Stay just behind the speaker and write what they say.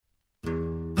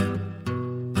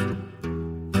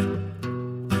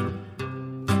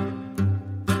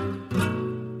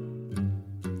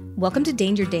Welcome to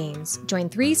Danger Dames. Join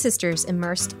three sisters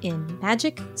immersed in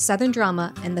magic, southern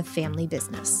drama, and the family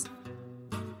business.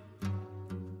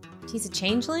 He's a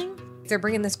changeling? If they're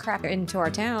bringing this crap into our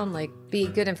town, be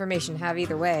good information to have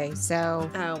either way, so...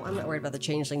 Oh, I'm not worried about the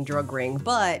changeling drug ring,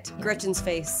 but Gretchen's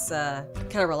face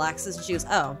kind of relaxes and she goes,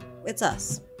 oh, it's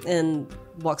us, and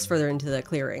walks further into the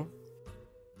clearing.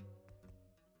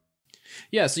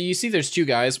 Yeah, so you see there's two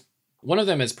guys. One of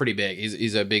them is pretty big.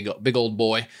 He's a big old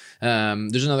boy.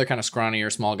 There's another kind of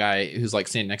scrawnier, small guy who's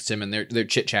standing next to him, and they're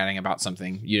chit-chatting about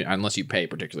something. Unless you pay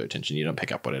particular attention, you don't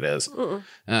pick up what it is.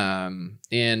 And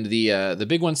the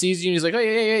big one sees you, and he's like,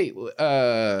 hey.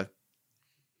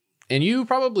 And you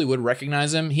probably would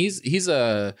recognize him. He's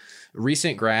a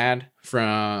recent grad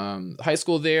from high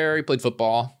school there. He played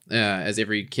football, as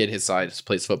every kid his size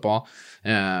plays football.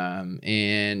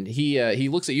 And he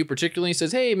looks at you particularly and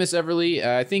says, hey, Miss Everly,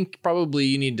 I think probably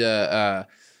you need to,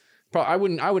 I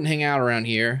wouldn't hang out around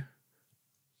here.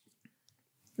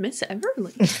 Miss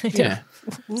Everly. Yeah.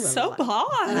 So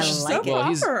posh. So Well,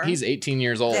 proper. he's 18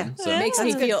 years old. Yeah. So. It Makes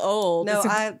me feel old. No,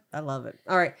 I love it.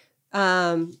 All right.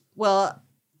 Well,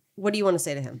 what do you want to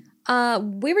say to him?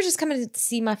 We were just coming to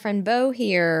see my friend Bo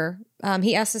here.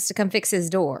 He asked us to come fix his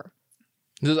door.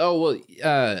 He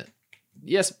says,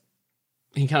 yes.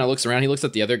 He kind of looks around. He looks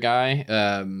at the other guy,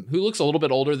 who looks a little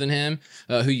bit older than him,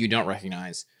 who you don't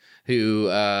recognize, who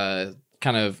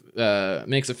kind of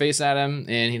makes a face at him,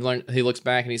 and he looks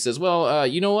back and he says, well,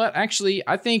 you know what? Actually,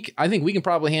 I think we can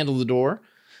probably handle the door,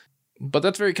 but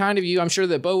that's very kind of you. I'm sure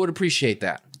that Bo would appreciate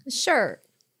that. Sure.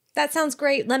 That sounds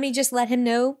great. Let me just let him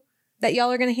know that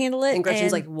y'all are going to handle it. And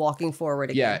Gretchen's walking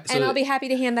forward again. Yeah. And I'll be happy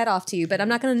to hand that off to you, but I'm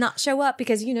not going to not show up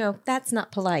because, that's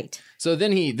not polite. So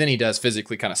then he does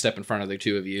physically kind of step in front of the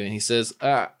two of you, and he says,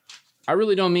 I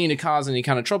really don't mean to cause any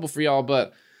kind of trouble for y'all,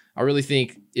 but I really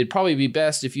think it'd probably be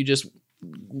best if you just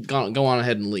go on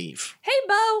ahead and leave. Hey,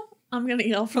 Bo. I'm going to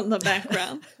yell from the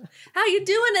background. How you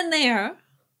doing in there?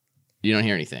 You don't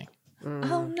hear anything.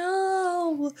 Oh,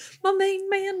 no. My main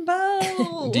man,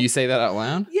 Bo. Do you say that out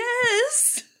loud?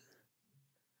 Yes.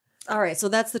 All right, so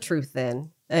that's the truth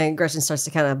then. And Gretchen starts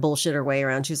to kind of bullshit her way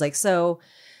around. She's like, so...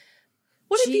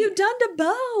 What have you done to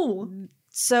Bo?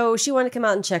 So she wanted to come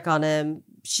out and check on him.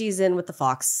 She's in with the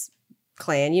Fox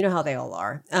clan. You know how they all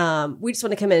are. We just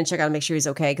want to come in and check out and make sure he's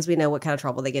okay because we know what kind of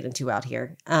trouble they get into out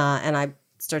here. And I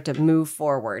start to move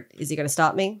forward. Is he going to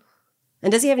stop me?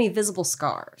 And does he have any visible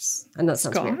scars? I know it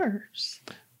sounds weird. Scars?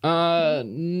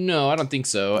 No, I don't think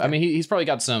so. I mean, he's probably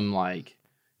got some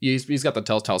he's got the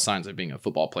telltale signs of being a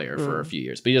football player for a few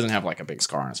years, but he doesn't have a big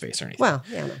scar on his face or anything. Well,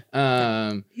 yeah.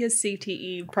 He has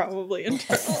CTE probably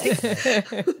internally.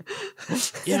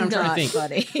 Yeah, I'm trying to think.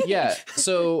 Funny. Yeah,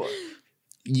 so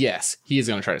yes, he is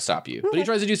going to try to stop you, but he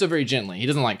tries to do so very gently. He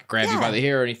doesn't grab you by the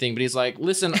hair or anything, but he's like,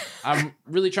 listen, I'm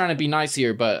really trying to be nice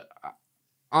here, but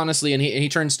honestly, and he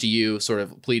turns to you sort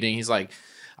of pleading. He's like,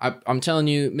 I'm telling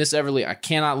you, Miss Everly, I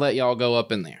cannot let y'all go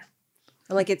up in there.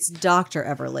 I'm like, it's Dr.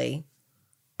 Everly,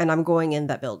 and I'm going in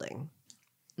that building.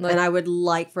 And I would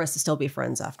like for us to still be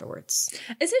friends afterwards.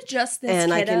 Is it just this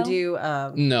and kiddo? I can do...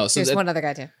 No, so There's one other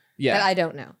guy, too. Yeah. That I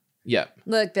don't know. Yeah.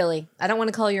 Look, Billy, I don't want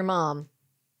to call your mom,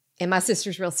 and my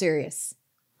sister's real serious.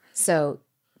 So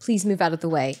please move out of the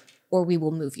way, or we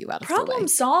will move you out of the way. Problem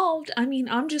solved. I mean,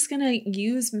 I'm just going to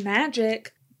use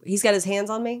magic. He's got his hands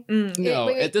on me? No,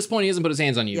 wait. at this point, he hasn't put his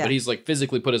hands on you, Yeah. but he's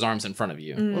physically put his arms in front of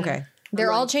you. Okay.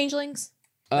 They're all changelings?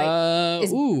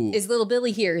 Ooh. Is little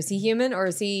Billy here? Is he human or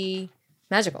is he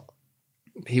magical?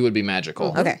 He would be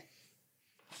magical. Okay.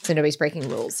 So nobody's breaking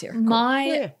rules here. Cool.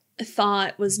 My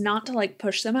thought was not to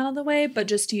push them out of the way, but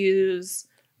just use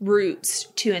roots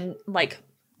to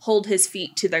hold his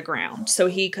feet to the ground so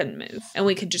he couldn't move and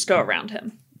we could just go around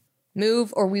him.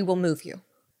 Move or we will move you.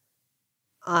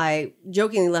 I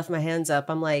jokingly left my hands up.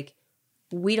 I'm like,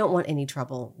 we don't want any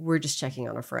trouble. We're just checking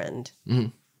on a friend. Mm-hmm.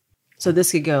 So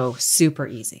this could go super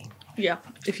easy. Yeah,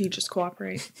 if you just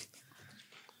cooperate.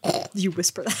 You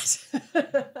whisper that.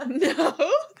 No.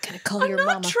 Gonna call your I'm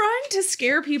not mama. trying to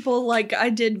scare people like I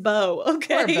did Bo,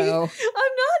 okay? Poor Bo. I'm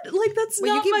not, that's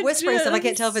Well, not you my keep whispering stuff. I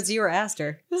can't gist. tell if it's you or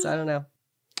Aster. So I don't know.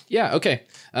 Yeah, okay.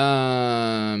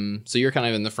 So you're kind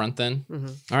of in the front then?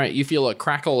 All right, you feel a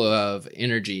crackle of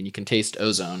energy and you can taste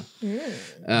ozone.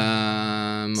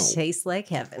 Tastes like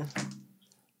heaven.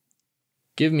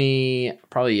 Give me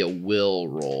probably a will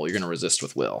roll. You're going to resist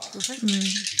with will. Give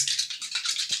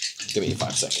me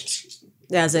 5 seconds.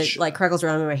 Yeah, as it crackles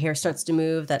around me, my hair starts to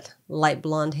move. That light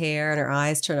blonde hair and her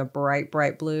eyes turn a bright,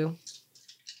 bright blue. I'm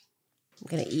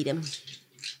going to eat him.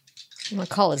 I'm gonna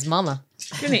call his mama.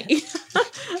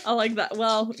 I like that.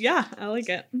 Well, yeah, I like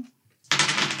it.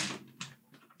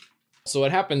 So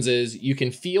what happens is you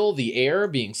can feel the air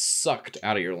being sucked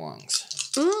out of your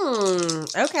lungs.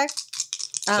 Okay.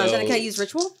 Then can I use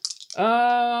ritual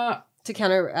to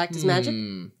counteract his magic?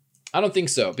 I don't think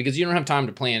so, because you don't have time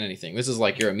to plan anything. This is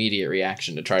like your immediate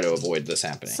reaction to try to avoid this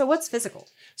happening. So what's physical?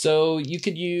 So you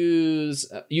could use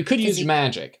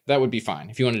magic. That would be fine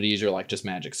if you wanted to use your like just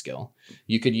magic skill.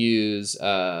 You could use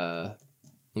let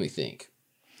me think.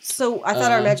 So I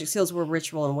thought our magic skills were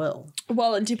ritual and will.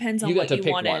 Well, it depends on You got what to you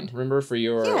pick wanted. one. Remember for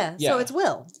your So it's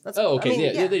will. That's okay. I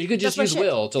mean, yeah. You could just That's use my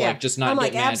shit. will to like just not I'm get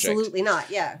like magic. absolutely not.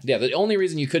 Yeah. Yeah. The only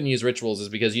reason you couldn't use rituals is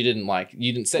because you didn't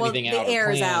set Well, anything the out. air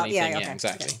or is plan out. Anything. Yeah, okay,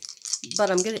 exactly. okay.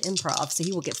 But I'm good at improv, so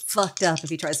he will get fucked up if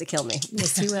he tries to kill me.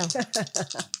 Yes, you will.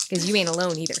 Because you ain't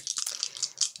alone either.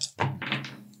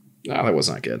 No, that was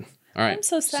not good. All right. I'm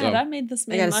so sad. I made this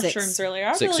I man got a mushrooms 6. earlier.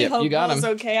 I 6, really yep, hope you got Will's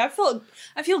him. okay. I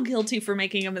feel guilty for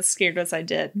making him as scared as I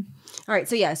did. All right,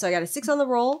 so I got a 6 on the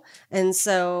roll, and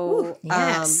so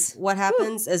yes. what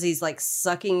happens is he's like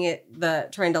sucking it,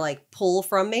 trying to like pull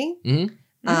from me. Mhm.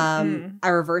 I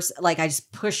reverse, like I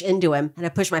just push into him, and I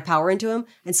push my power into him,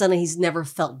 and suddenly he's never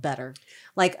felt better.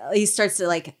 Like he starts to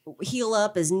like heal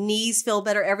up, his knees feel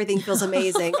better, everything feels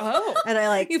amazing. And I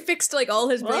like You fixed like all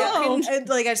his and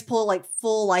like I just pull like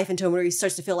full life into him, where he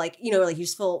starts to feel like like you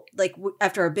just feel like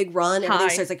after a big run, everything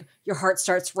High. starts like your heart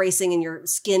starts racing and your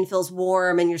skin feels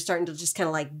warm, and you're starting to just kind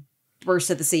of like burst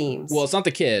at the seams. Well, it's not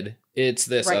the kid. It's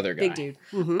this Right, other guy. big dude.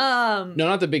 Mhm. No,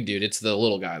 not the big dude. It's the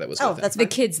little guy that was Oh, with him. that's The fine.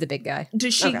 kid's the big guy.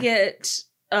 Does she Okay. get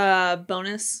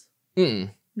bonus?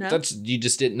 Mm. No. That's you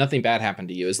just did nothing bad happened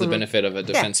to you. Is the benefit of a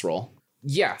defense roll.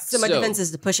 Yeah. So my defense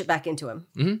is to push it back into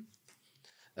him.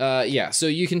 Yeah. So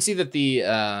you can see that the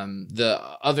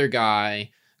other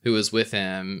guy who was with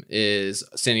him is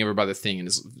standing over by the thing and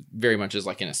is very much is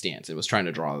like in a stance. It was trying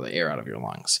to draw the air out of your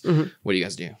lungs. What do you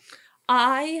guys do?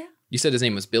 You said his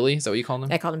name was Billy. Is that what you called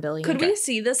him? I called him Billy. Could we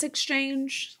see this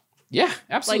exchange? Yeah,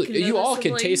 absolutely. Like, You all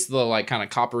can noticeably? taste the like kind of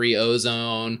coppery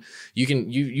ozone. You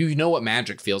can you know what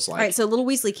magic feels like. All right, so little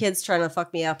Weasley kid's trying to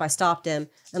fuck me up. I stopped him,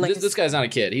 and like This guy's not a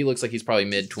kid. He looks like he's probably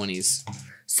mid-20s.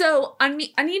 So I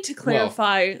need to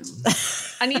clarify.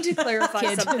 I need to clarify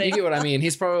You something. get what I mean?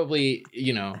 He's probably,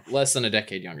 less than a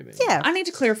decade younger than you. yeah. I need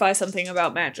to clarify something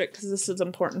about magic because this is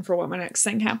important for what my next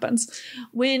thing happens.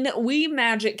 When we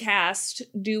magic cast,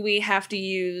 do we have to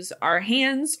use our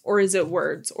hands or is it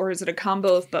words or is it a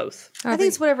combo of both? I think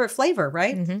it's whatever flavor,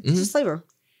 right? It's just flavor.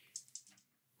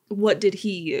 What did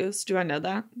he use? Do I know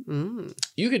that?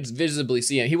 You could visibly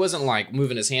see him. He wasn't like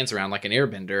moving his hands around like an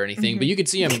airbender or anything, but you could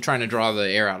see him trying to draw the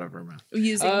air out of her mouth.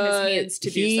 Using his hands to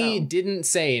do He so. didn't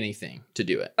say anything to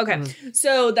do it. Okay,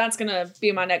 so that's gonna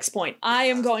be my next point. I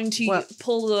am going to What?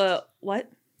 pull the what?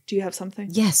 Do you have something?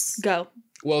 Yes. Go.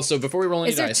 Well, so before we roll any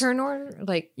Is there dice, turn order?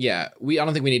 Like, yeah, I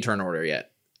don't think we need turn order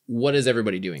yet. What is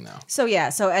everybody doing though?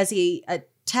 So as he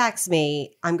attacks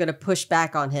me, I'm gonna push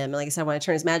back on him. And like I said, when I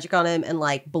turn his magic on him and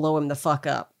like blow him the fuck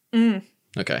up.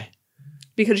 Okay.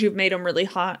 Because you've made him really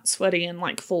hot, sweaty, and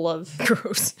like full of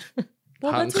gross.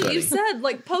 Well, Hot that's and what you sweaty. said.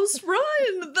 Like post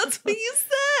run. That's what you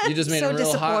said. You just made So him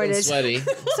real hot and sweaty.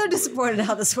 So disappointed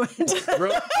how this went.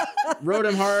 Rode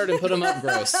him hard and put him up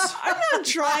gross. I'm not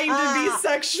trying to be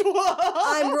sexual.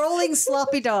 I'm rolling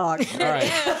sloppy dog. All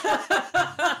right.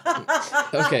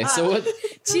 Okay, so what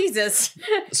Jesus.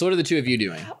 are the two of you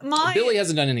doing? Billy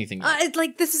hasn't done anything yet. It's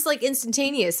like, this is like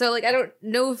instantaneous. So, like, I don't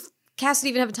know if Cass would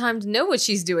even have time to know what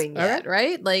she's doing yet,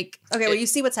 right? Like, Okay, well, you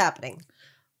see what's happening.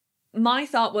 My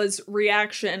thought was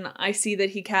reaction. I see that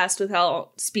he cast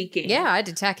without speaking. yeah, I'd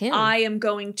attack him. I am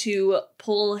going to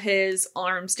pull his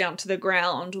arms down to the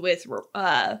ground with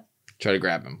Try to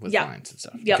grab him with Yeah. lines and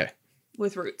stuff. Yep. Okay.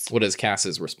 with roots. What is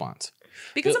Cass's response?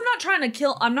 Because I'm not trying to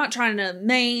kill, I'm not trying to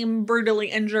maim, brutally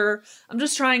injure. I'm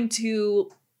just trying to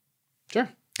Sure.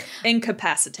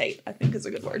 incapacitate, I think is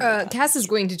a good word. Cass is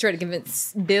going to try to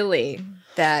convince Billy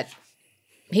that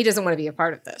he doesn't want to be a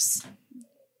part of this.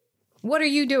 What are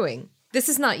you doing? This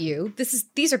is not you.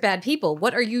 These are bad people.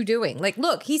 What are you doing? Like,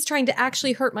 look, he's trying to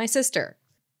actually hurt my sister.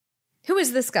 Who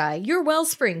is this guy? You're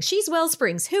Wellspring. She's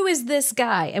Wellsprings. Who is this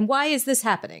guy? And why is this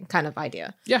happening? Kind of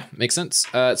idea. Yeah, makes sense.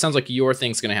 It sounds like your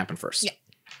thing's going to happen first. Yeah.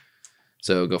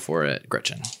 So go for it,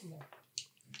 Gretchen.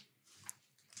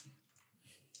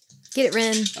 Get it,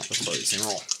 Ren. Not the closing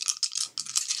roll.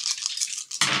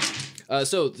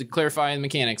 So to clarify the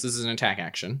mechanics, this is an attack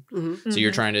action. So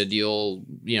you're trying to deal,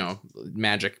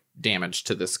 magic damage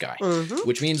to this guy.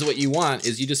 Which means what you want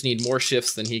is you just need more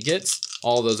shifts than he gets.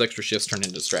 All those extra shifts turn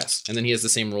into stress. And then he has the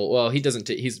same rule. Well, he doesn't.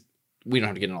 We don't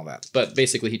have to get into all that. But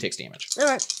basically, he takes damage. All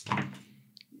right.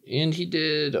 And he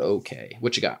did okay.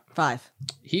 What you got? 5.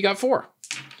 He got 4.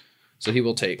 So he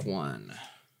will take 1,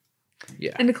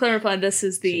 Yeah. And to clarify, this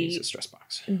is She's the a stress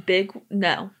box. big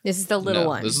no, This is the little No,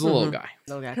 one. This is the little guy.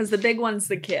 Okay. because the big one's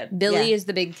the kid. Billy Yeah. is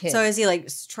the big kid. So as he like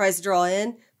tries to draw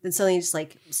in, then suddenly just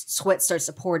like sweat starts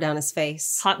to pour down his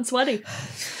face. Hot and sweaty.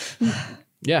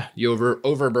 Yeah, you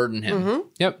overburden him.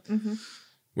 Yep.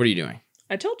 What are you doing?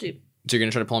 I told you. So you're going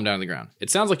to try to pull him down to the ground. It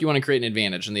sounds like you want to create an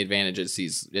advantage, and the advantage is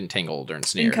he's entangled or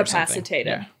ensnared or something. Incapacitated.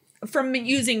 Yeah. From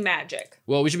using magic.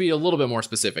 Well, we should be a little bit more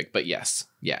specific, but yes.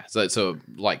 Yeah. So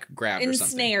like grab or something.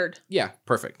 Ensnared. Yeah,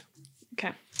 perfect.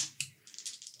 Okay.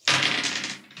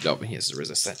 Oh, he has to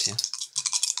resist that too.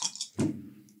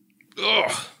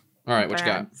 Ugh. All right, what you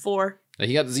got? 4.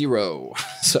 He got 0.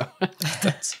 So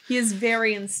that's, He is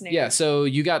very ensnared. yeah, so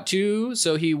you got 2,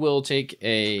 so he will take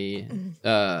a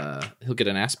he'll get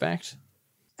an aspect.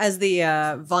 As the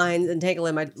vines entangle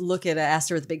him, I look at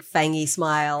Aster with a big fangy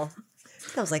smile.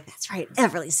 I was like, "That's right,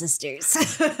 Everly sisters."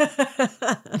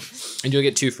 And you'll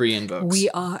get 2 free invokes. we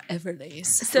are Everleys.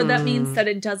 So that means that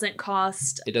it doesn't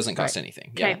cost. It doesn't cost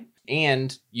anything. Okay. Yeah.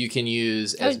 And you can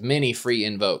use as many free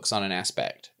invokes on an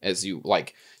aspect as you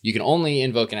like. You can only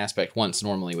invoke an aspect once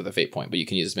normally with a fate point, but you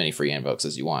can use as many free invokes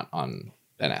as you want on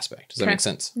an aspect. Does that make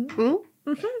sense?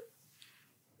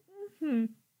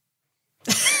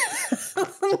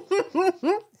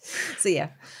 So yeah,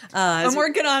 I'm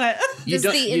working on it.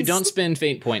 You don't spend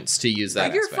fate points to use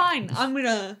that. You're aspect. fine. I'm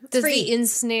gonna. Does free. the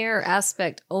ensnare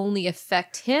aspect only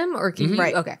affect him, or can you?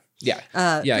 Right. Okay. Yeah.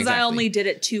 Because yeah. Exactly. I only did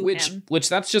it to him. Which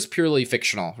that's just purely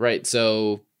fictional, right?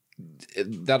 So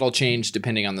that'll change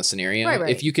depending on the scenario. Right.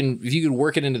 If you could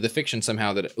work it into the fiction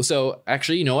somehow so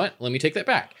actually, you know what? Let me take that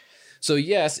back. So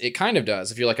yes, it kind of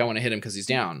does if you're like, I want to hit him because he's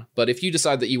down. But if you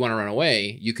decide that you want to run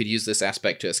away, you could use this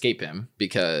aspect to escape him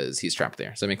because he's trapped there.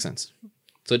 Does that make sense?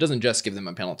 So it doesn't just give them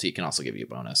a penalty, it can also give you a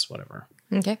bonus, whatever.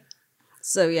 Okay.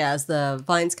 so yeah. As the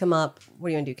vines come up, what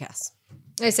are you gonna do, Cass?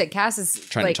 Like I said, Cass is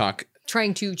Trying to talk.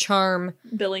 trying to charm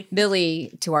Billy.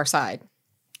 Billy to our side.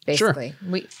 Basically,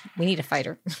 we need a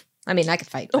fighter. I mean, I could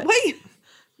fight. But Wait.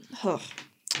 Ugh.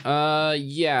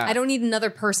 Yeah. I don't need another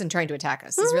person trying to attack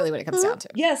us. Is really what it comes down to.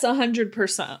 Yes,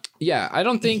 100%. Yeah, I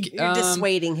don't think You're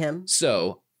dissuading him.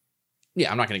 so.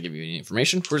 Yeah, I'm not going to give you any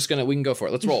information. We can go for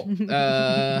it. Let's roll.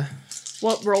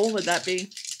 What role would that be?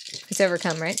 It's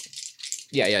overcome, right?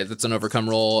 Yeah, that's an overcome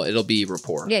roll. It'll be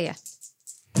rapport. Yeah.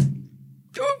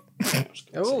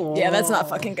 Oh, Yeah, that's not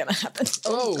fucking gonna happen.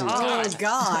 Oh, Oh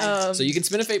God! So you can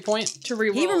spin a fate point. To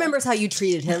reroll. He remembers how you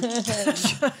treated him.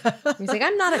 He's like,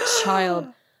 I'm not a child.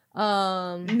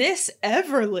 Miss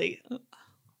Everly.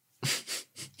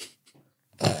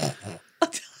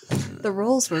 The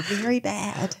rolls were very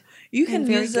bad. You can And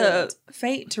very use a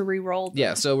fate to reroll.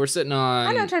 Yeah, so we're sitting on.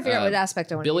 I'm not trying to figure out what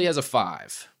aspect I want. Billy has a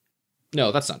 5.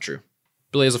 No, that's not true.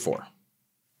 Billy has a 4.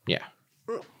 Yeah.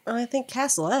 I think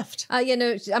Cass left. I'm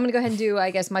gonna go ahead and do.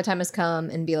 I guess my time has come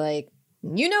and be like,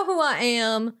 you know who I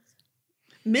am.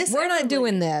 Miss We're not Everly.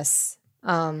 doing this.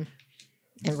 And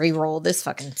re-roll this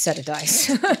fucking set of dice.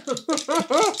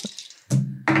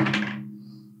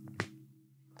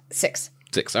 6.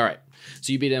 6. All right.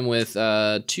 So you beat him with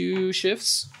 2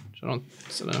 shifts. So I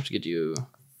don't have to get you.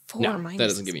 4 No, minus. that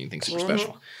doesn't give you anything super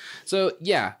special. So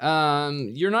yeah,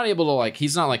 you're not able to like.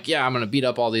 He's not like, yeah, I'm gonna beat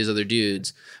up all these other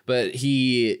dudes. But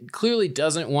he clearly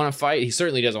doesn't want to fight. He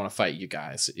certainly doesn't want to fight you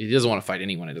guys. He doesn't want to fight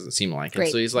anyone. It doesn't seem like. And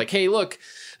Great. so he's like, hey, look,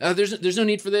 there's no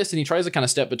need for this. And he tries to kind of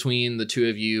step between the two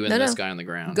of you and No, this no. guy on the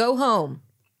ground. Go home.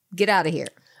 Get out of here.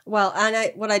 Well,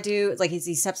 and what I do is like as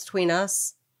he steps between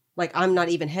us, like I'm not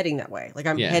even heading that way. Like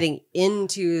I'm Yeah. heading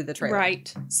into the trailer.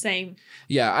 Right. Same.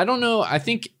 Yeah, I don't know. I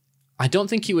don't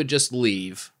think he would just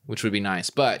leave, which would be nice.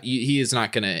 But he is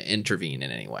not going to intervene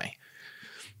in any way.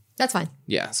 That's fine.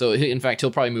 Yeah. So in fact,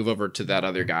 he'll probably move over to that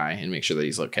other guy and make sure that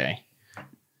he's okay.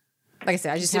 Like I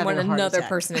said, I just He's didn't want having a heart another attack.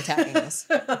 person attacking us.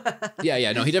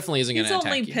 Yeah. No, he definitely isn't going He's to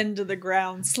attack only you. pinned to the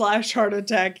ground / heart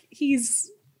attack. He's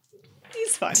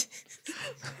fine.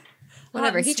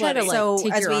 Whatever. Hot He and tried to sweaty. like So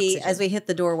take your oxygen. as we hit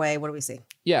the doorway, what do we see?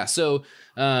 Yeah, so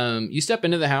you step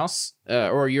into the house,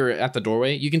 or you're at the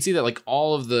doorway. You can see that like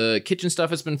all of the kitchen stuff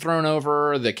has been thrown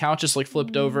over. The couch is like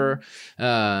flipped over.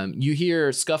 You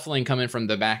hear scuffling coming from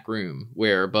the back room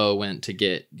where Bo went to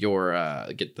get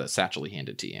get the satchel he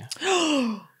handed to you.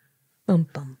 Bum,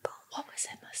 bum, bum. What was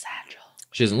in the satchel?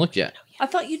 She hasn't looked yet. I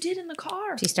thought you did in the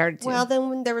car. She started to. Well, then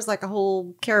when there was like a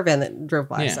whole caravan that drove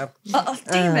by. Yeah. So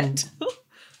Damn it.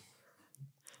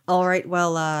 all right,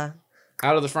 well, Out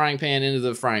of the frying pan into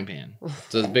the frying pan.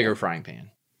 So the bigger frying pan.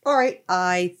 all right.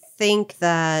 I think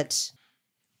that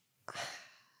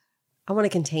I want to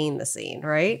contain the scene,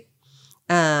 right?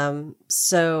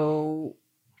 So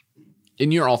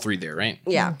And you're all three there, right?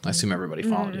 yeah. I assume everybody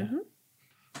followed you.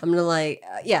 I'm gonna like,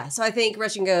 yeah. So I think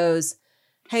Gretchen goes,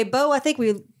 "Hey, Bo, I think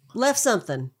we left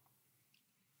something,"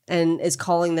 and is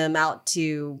calling them out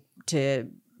to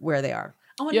where they are.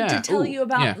 I wanted to tell you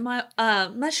about yeah. my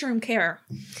mushroom care,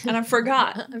 and I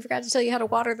forgot. I forgot to tell you how to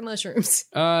water the mushrooms.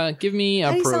 Give me a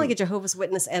How do you sound like a Jehovah's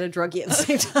Witness and a druggie at the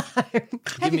same time?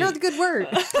 Have you heard the good word?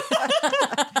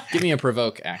 give me a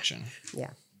provoke action.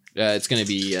 Yeah. It's going to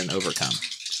be an overcome.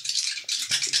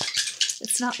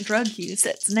 It's not drug use;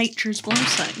 it's nature's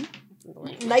blessing.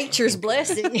 Nature's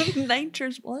blessing.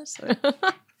 Nature's blessing.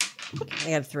 I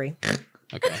got a 3.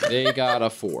 Okay, they got a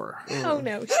 4. Oh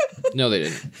no. No, they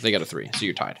didn't. They got a 3, so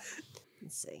you're tied.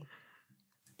 Let's see.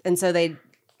 And so they,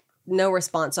 no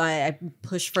response. So I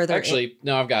push further. Actually,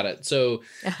 no, I've got it. So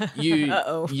you,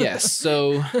 Uh-oh. yes.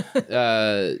 So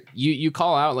you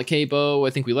call out like, "Hey, Bo, I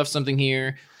think we left something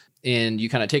here." And you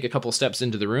kind of take a couple steps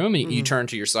into the room and you turn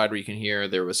to your side where you can hear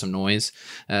there was some noise.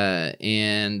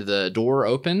 And the door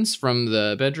opens from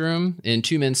the bedroom and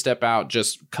 2 men step out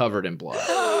just covered in blood.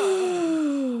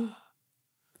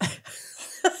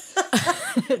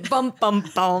 Bum bum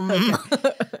bum.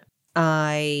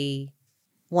 I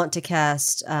want to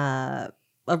cast a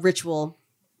ritual,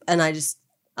 and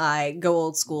I go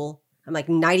old school. I'm like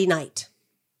nighty night.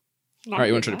 All right,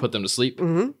 you want to try to put them to sleep?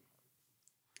 Mm-hmm.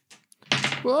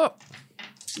 Well,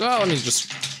 let me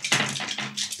just.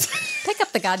 Pick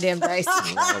up the goddamn dice.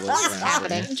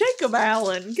 happening? Jacob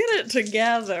Allen, get it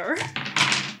together.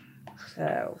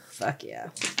 Oh fuck yeah!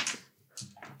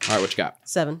 All right, what you got?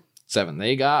 7. 7.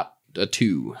 They got a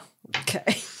 2.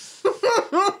 Okay.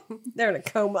 They're in a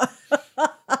coma.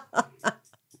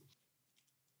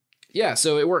 Yeah,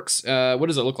 so it works. What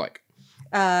does it look like?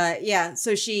 Yeah.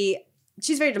 So she's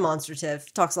very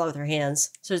demonstrative. Talks a lot with her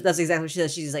hands. So that's exactly what she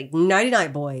does. She's like, "Nighty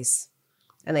night, boys,"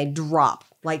 and they drop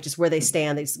like just where they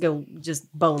stand. They just go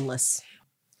just boneless.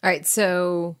 All right,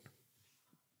 so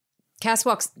Cass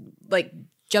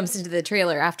jumps into the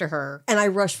trailer after her. And I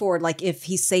rush forward like, if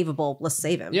he's savable, let's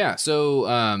save him. Yeah, so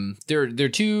they're the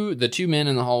 2 men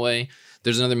in the hallway.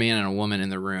 There's another man and a woman in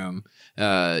the room.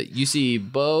 You see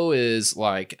Bo is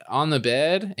like on the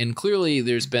bed, and clearly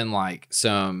there's been like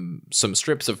some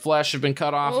strips of flesh have been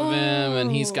cut off of him, and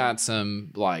he's got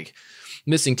some like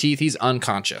missing teeth. He's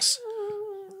unconscious.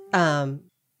 But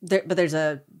there's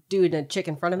a dude and a chick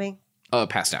in front of me.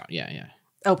 Passed out. Yeah.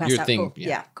 Oh, passed Your out. thing, Cool. yeah.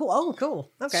 Yeah. Cool. Oh,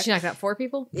 cool. Okay. She knocked out 4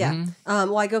 people? Yeah.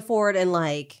 Well, I go forward and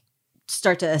like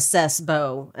start to assess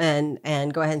Bo and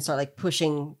go ahead and start like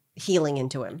pushing healing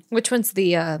into him. Which one's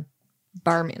the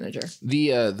bar manager?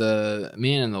 The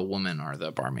man and the woman are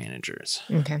the bar managers.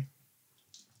 Okay.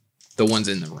 The ones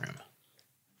in the room.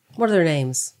 What are their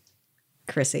names?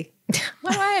 Chrissy.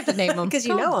 Why do I have to name them? 'Cause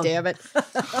you know 'em. Damn it.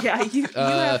 Yeah, you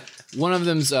have. One of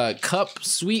them's Cup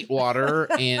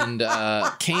Sweetwater and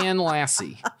Can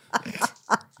Lassie.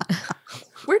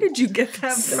 Where did you get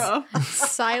that from?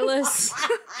 Silas.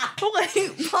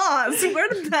 Wait, pause. Where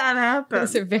did that happen?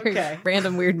 Those are very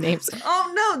random, weird names.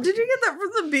 Oh no! Did you get that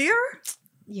from the beer?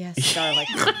 Yes, darling.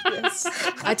 Yes.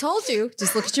 I told you.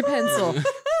 Just look at your pencil. That's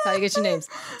how you get your names.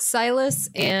 Silas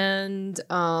and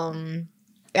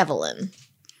Evelyn.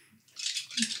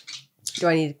 Do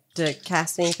I need to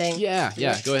cast anything? Yeah.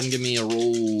 Go ahead and give me a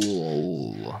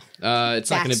roll.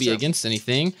 It's not going to be Backstroke. against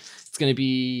anything. It's going to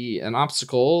be an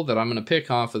obstacle that I'm going to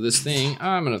pick off of this thing.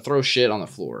 I'm going to throw shit on the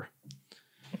floor.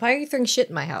 Why are you throwing shit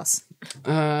in my house?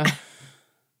 I'm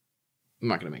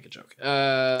not going to make a joke.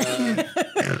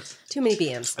 Too many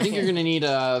BMs. I think you're going to need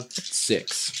a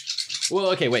 6. Well,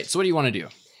 okay, wait. So what do you want to do?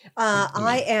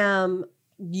 I am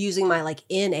using my like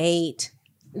innate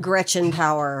Gretchen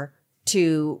power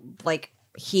to like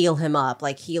heal him up,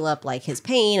 like heal up like his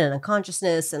pain and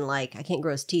unconsciousness, and like I can't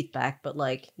grow his teeth back, but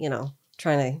like,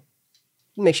 trying to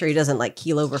make sure he doesn't like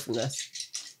keel over from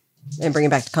this and bring him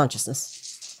back to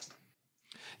consciousness.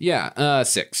 Yeah,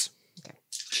 6.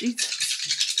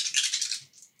 Jesus.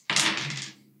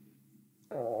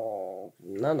 Oh,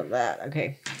 none of that.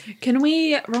 Okay. Can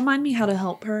we remind me how to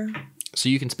help her? So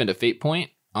you can spend a fate point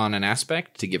on an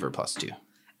aspect to give her +2.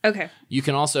 Okay. You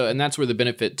can also, and that's where the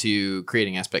benefit to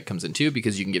creating aspect comes in too,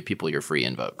 because you can give people your free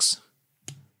invokes.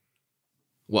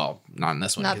 Well, not in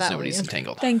this one Not because that nobody's one.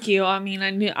 entangled. Thank you. I mean,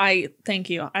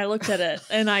 thank you. I looked at it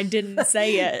and I didn't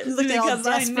say it You looked at it all because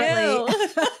I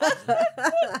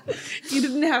knew. You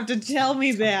didn't have to tell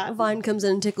me that. Vine comes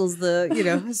in and tickles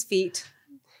his feet.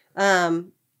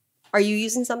 Are you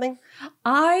using something?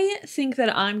 I think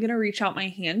that I'm going to reach out my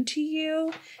hand to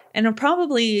you and I'll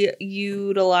probably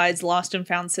utilize Lost and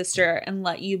Found Sister and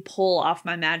let you pull off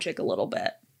my magic a little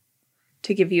bit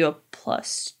to give you a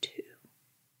 +2.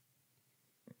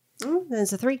 Then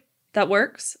it's a 3. That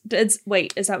works?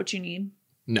 Wait, is that what you need?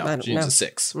 No, I don't she needs know. a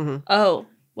 6. Oh,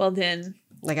 well then.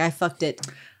 Like I fucked it.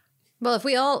 Well, if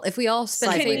we all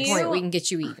spend a Can fate you- point, we can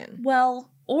get you even. Well,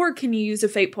 or can you use a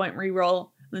fate point reroll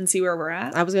and see where we're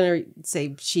at? I was gonna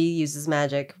say she uses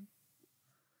magic.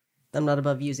 I'm not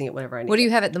above using it whenever I need. What do it.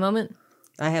 you have at the moment?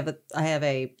 I have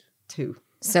a 2.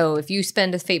 So if you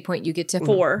spend a fate point, you get to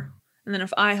 4. And then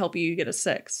if I help you, you get a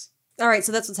 6. All right,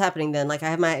 so that's what's happening then. Like I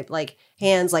have my like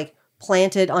hands like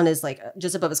planted on his like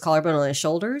just above his collarbone on his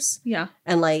shoulders, Yeah.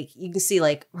 and like you can see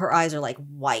like her eyes are like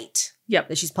white. Yep.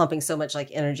 That she's pumping so much like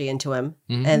energy into him,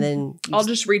 Mhm. and then you I'll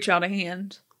just reach out a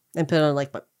hand and put it on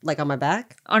like on my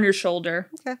back. on your shoulder.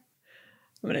 Okay.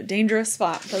 I'm in a dangerous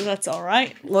spot, but that's all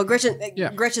right. Well,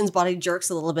 Yeah. Gretchen's body jerks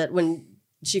a little bit when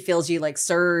she feels you like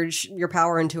surge your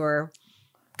power into her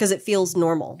because it feels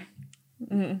normal.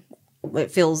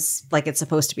 It feels like it's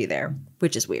supposed to be there,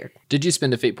 which is weird. Did you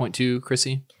spend a fate point too,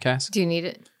 Chrissy? Cass? Do you need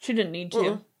it? She didn't need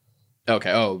to.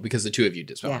 Okay. Oh, because the two of you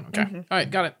did spell Yeah. one. Okay. All right.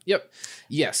 Got it. Yep.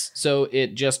 Yes. So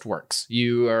it just works.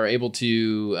 You are able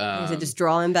to So just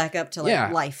draw him back up to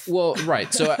like life. Well,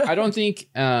 right. So I don't think,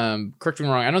 correct me if I'm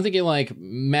wrong, I don't think it like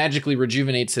magically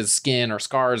rejuvenates his skin or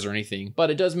scars or anything,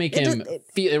 but it does make It him does- it-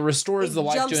 feel, it restores it the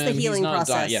life jumps to the him. He's healing not dying.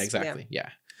 process. Yeah, exactly. Yeah.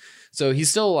 So he's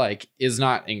still like, is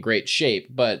not in great shape,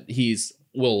 but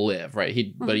will live,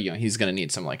 right? But he's going to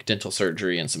need some like dental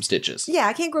surgery and some stitches. Yeah,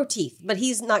 I can't grow teeth, but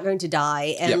he's not going to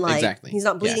die, and Yep, like exactly. he's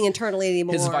not bleeding Yeah. internally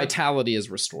anymore. His vitality is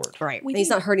restored. right? We And he's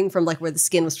need- not hurting from like where the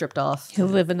skin was stripped off. He'll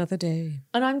live another day.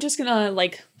 And I'm just gonna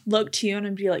like look to you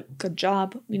and be like, good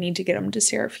job. We need to get him to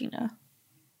Serafina.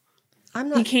 I'm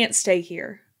He not. can't stay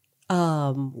here.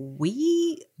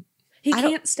 We. He I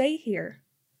don't- can't stay here.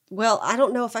 Well, I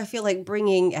don't know if I feel like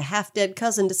bringing a half dead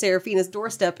cousin to Seraphina's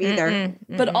doorstep either.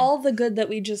 But all the good that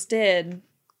we just did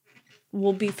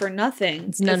will be for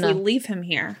nothing No, if no. we leave him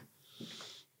here.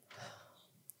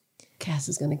 Cass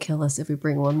is going to kill us if we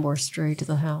bring one more stray to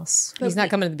the house. He's not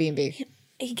coming to the B&B.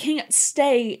 He can't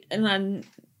stay in a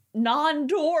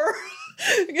non-door.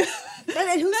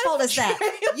 And whose fault is that?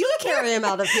 You carry him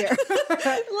out of here.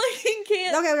 Like he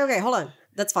can't. Okay, hold on.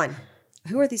 That's fine.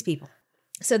 Who are these people?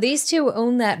 So these two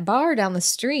own that bar down the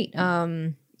street,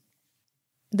 the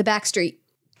Backstreet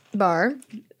Bar.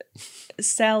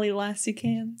 Sally Lassie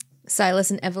can. Silas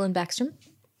and Evelyn Backstrom.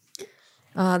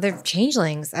 They're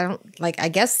changelings. I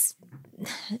guess,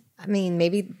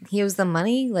 maybe he owes them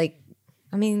money.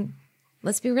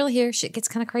 Let's be real here. Shit gets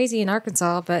kind of crazy in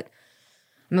Arkansas, but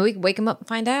we can wake him up and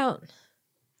find out.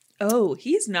 Oh,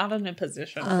 he's not in a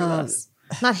position for this.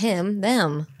 Not him,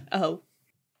 them. Oh,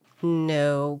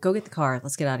 No, go get the car.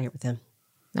 Let's get out of here with him.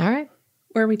 All right.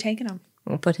 where are we taking him?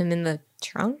 We'll put him in the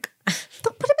trunk.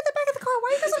 Don't put him in the back of the car. Why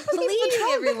are you guys putting him in the Bleeding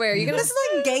trunk? everywhere. You're gonna. This is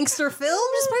like gangster film.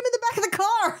 Just put him in the back of the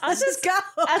car. Let's just go.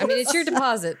 It's your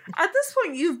deposit. At this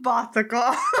point, you've bought the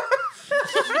car.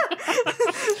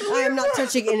 I am not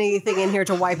touching anything in here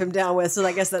to wipe him down with, so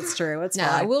I guess that's true. It's Nah,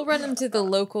 fine. we'll run him to the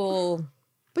local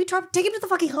Take him to the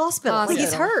fucking hospital. Like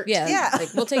he's hospital. hurt. Yeah.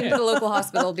 Like, we'll take him to the local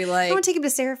hospital. Be I like, want to take him to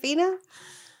Serafina.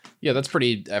 Yeah, that's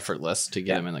pretty effortless to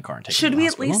get him in the car and take him Should to the we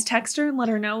at hospital. least text her and let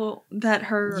her know that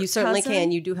her You certainly cousin-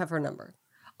 can. You do have her number.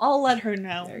 I'll let her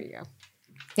know. There you go.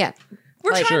 yeah.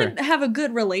 We're Like- trying to have a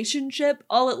good relationship.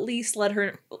 I'll at least let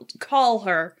her call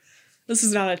her. This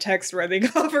is not a text-worthy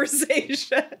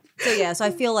conversation. So yeah, so I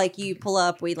feel like you pull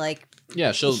up. We like.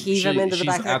 Yeah, Heave him into the she's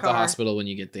back of the at the car. hospital when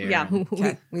you get there. Yeah.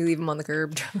 we leave him on the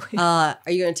curb. Are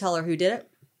you going to tell her who did it?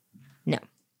 No.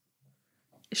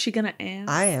 Is she gonna ask?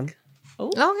 I am.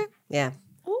 Okay. Yeah.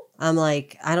 Oh. I'm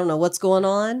like, I don't know what's going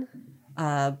on.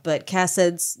 But Cass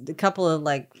said a couple of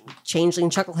like changeling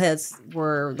chuckleheads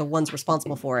were the ones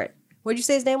responsible for it. What'd you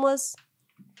say his name was?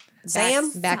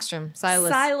 Sam? Backstrom.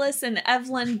 Silas. Silas and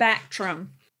Evelyn Backtrom.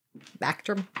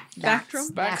 Backstrom.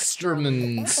 Backtrom?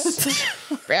 Backsermons.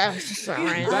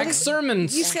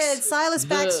 Backsermons. You said Silas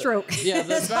Backstroke. Yeah,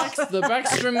 the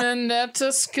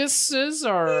Backstremandatuscuses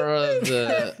are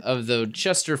of the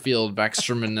Chesterfield I don't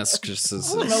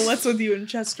Backstremandatuscuses. know what's with you in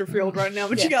Chesterfield right now,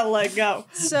 but you gotta let go.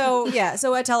 So yeah,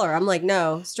 so I tell her, I'm like,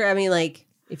 no, like,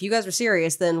 if you guys are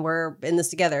serious, then we're in this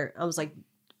together. I was like,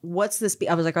 what's this?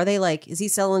 I was like, are they like, is he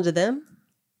selling to them?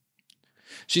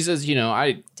 She says,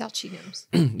 I Dalchi knows.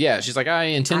 yeah, she's like, I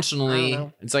intentionally, I don't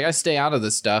know. it's like I stay out of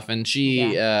this stuff, and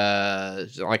she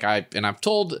I've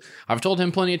told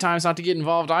him plenty of times not to get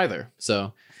involved either.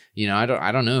 So,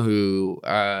 I don't know who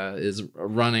is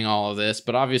running all of this,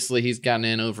 but obviously he's gotten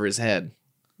in over his head.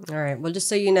 All right. Well, just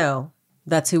so you know,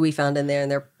 that's who we found in there,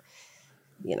 and they're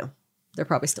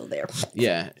probably still there.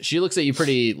 Yeah, she looks at you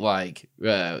pretty like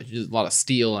there's a lot of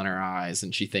steel in her eyes,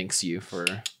 and she thanks you for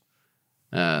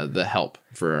the help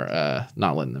for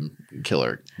not letting them kill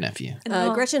her nephew.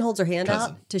 Gretchen holds her hand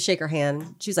Cousin. out to shake her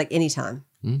hand. She's like, anytime.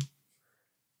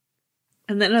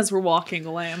 And then as we're walking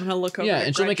away, I'm going to look over Yeah, at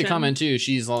and she'll make a Gretchen. comment too.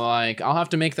 She's like, "I'll have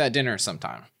to make that dinner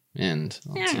sometime," and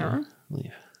I'll Yeah.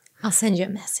 leave. I'll send you a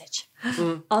message.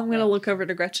 I'm going to look over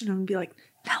to Gretchen and be like,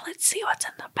 now let's see what's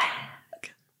in the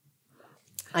bag.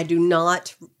 I do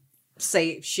not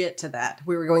say shit to that.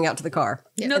 We were going out to the car.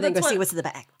 No, and then go that's see what- what's in the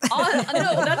bag.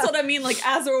 No, that's what I mean. Like,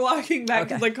 as we're walking back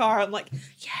to Okay. the car, I'm like,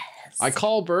 I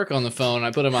call Burke on the phone.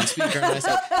 I put him on speaker, and I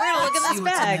said, We're gonna look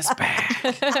at this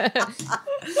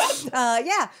bag.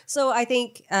 Yeah. So I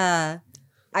think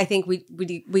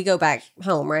we go back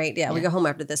home, right? Yeah, we go home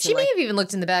after this. She and may like, have even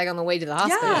looked in the bag on the way to the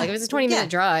hospital. Yeah. Like if it's a 20-minute Yeah.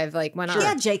 drive, like why not?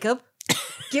 yeah, Jacob,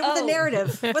 give her the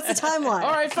narrative. What's the timeline?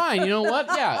 "All right, fine. You know what?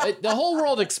 Yeah, the whole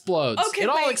world explodes. Okay, it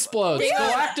all wait. explodes.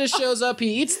 Galactus shows up.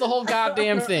 He eats the whole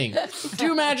goddamn thing.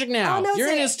 Do magic now. Oh, no, You're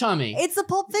in say- his tummy. It's a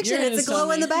Pulp Fiction. You're in It's a his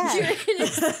glow in the tummy.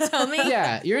 bag. Tummy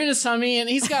Yeah, you're in his tummy, and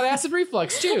he's got acid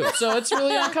reflux too, so it's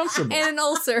really uncomfortable. and an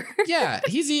ulcer. Yeah,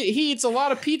 he eats a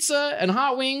lot of pizza and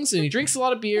hot wings, and he drinks a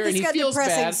lot of beer, and It's he got feels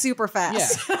depressing bad. super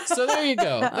fast. Yeah, so there you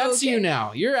go. That's Okay. you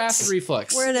now. You're acid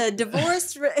reflux. We're in a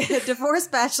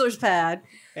divorced bachelor's pad.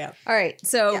 Yeah. All right,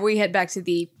 so Yeah. we head back to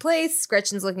the place.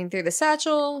 Gretchen's looking through the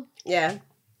satchel. Yeah.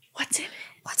 what's in it?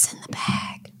 What's in the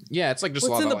bag? Yeah, it's like just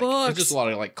What's a lot in of the like, box? it's just a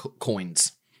lot of like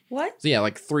coins. What? So yeah,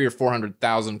 like 300,000 or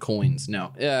 400,000 coins.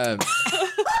 No,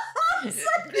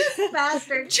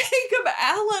 Bastard. Jacob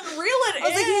Allen, reel it in. I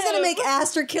was like, he's gonna make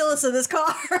Aster kill us in this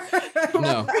car.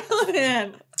 no. Reel it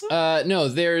in. No,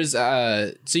 there's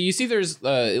so you see there's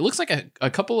it looks like a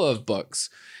couple of books,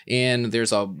 and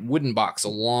there's a wooden box, a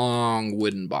long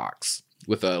wooden box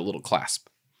with a little clasp.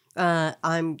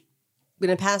 I'm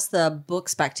gonna pass the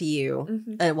books back to you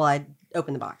while I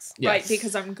open the box. Yeah. Right,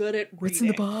 because I'm good at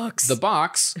reading. box? The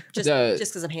box, Just the,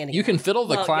 because I'm handing you it can fiddle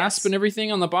the Well, clasp yes. and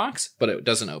everything on the box, but it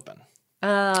doesn't open.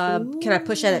 Can I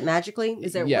push at it magically?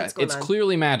 Is there Yeah, what's going it's on?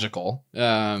 clearly magical.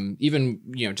 Even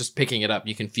just picking it up,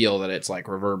 you can feel that it's like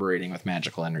reverberating with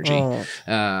magical energy. Oh.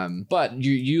 But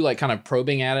you like kind of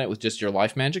probing at it with just your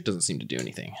life magic doesn't seem to do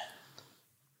anything.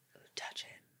 Touch it.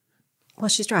 Well,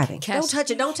 she's driving. Cass- Don't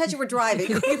touch it. Don't touch it. We're driving.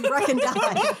 You wreck and die.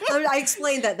 I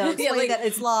explained that though. I explained that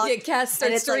it's locked. Yeah, Cass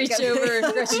and starts it's to reach like- over.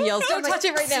 And Gretchen yells, "Don't touch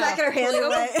it right now!" Smacking her hand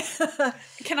Like, away.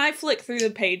 Can I flick through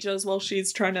the pages while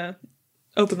she's trying to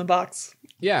open the box?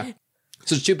 Yeah.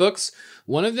 So there's two books.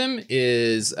 One of them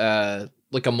is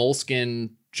like a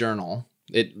moleskin journal.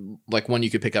 It like one you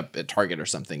could pick up at Target or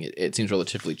something. It seems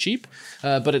relatively cheap,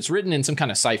 but it's written in some kind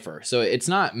of cipher. So it's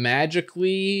not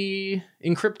magically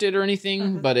encrypted or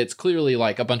anything, but it's clearly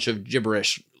like a bunch of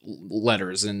gibberish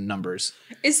letters and numbers.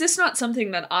 Is this not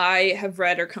something that I have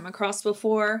read or come across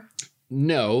before?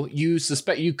 No, you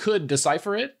suspect you could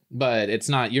decipher it, but it's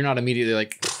not. You're not immediately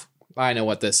like, I know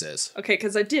what this is. Okay,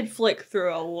 because I did flick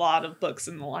through a lot of books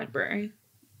in the library.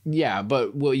 Yeah,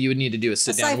 but what you would need to do is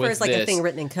A sit down cipher with is like this. a thing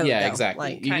written in code. Yeah, though.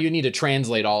 exactly. Like, You need to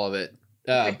translate all of it.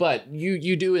 But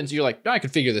you do, and so you're like, I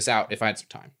could figure this out if I had some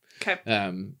time. Okay.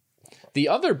 The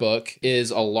other book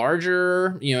is a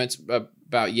larger, it's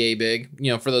about yay big.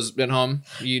 For those at home,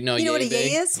 you know what a big.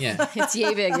 yay is? Yeah. It's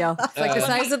yay big, y'all. It's like the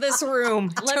size of this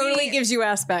room. Let Totally me- gives you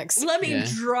aspects. Let me Yeah.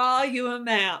 draw you a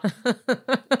map.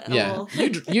 Yeah. Oh.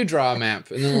 You draw a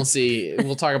map, and then we'll see.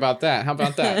 We'll talk about that. How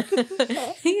about that?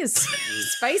 He is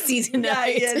spicy Yeah,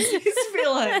 tonight. yes, he's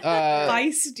feeling Uh,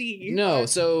 feisty. No,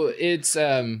 so it's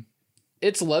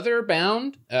leather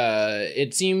bound.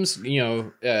 It seems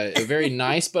very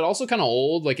nice, but also kind of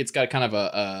old. Like it's got kind of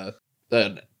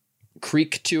a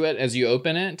creak to it as you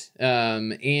open it,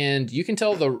 and you can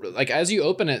tell as you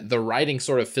open it, the writing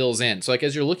sort of fills in. So like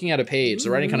as you're looking at a page,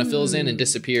 the writing kind of fills in and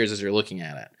disappears as you're looking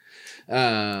at it.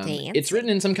 It's written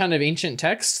in some kind of ancient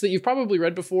text that you've probably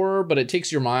read before, but it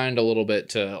takes your mind a little bit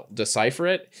to decipher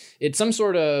it. It's some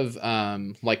sort of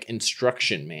like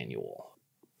instruction manual.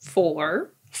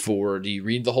 Do you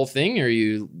read the whole thing, or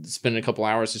you spend a couple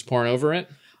hours just pouring over it?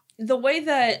 The way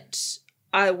that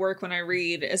I work when I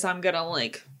read is I'm gonna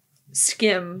like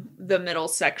skim the middle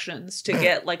sections to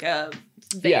get like a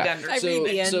vague understanding.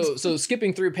 read the end. So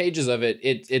skipping through pages of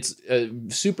it's a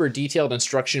super detailed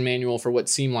instruction manual for what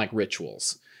seem like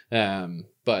rituals.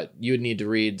 But you would need to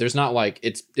read. There's not like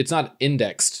it's not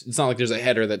indexed. It's not like there's a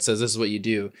header that says this is what you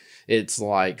do. It's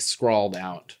like scrawled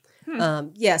out.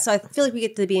 Yeah, so I feel like we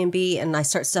get to the B&B and I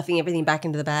start stuffing everything back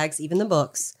into the bags, even the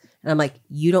books. And I'm like,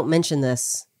 you don't mention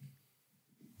this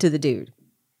to the dude.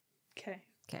 Okay.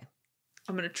 Okay.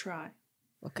 I'm gonna try.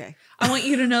 Okay. I want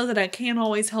you to know that I can't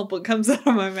always help what comes out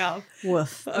of my mouth.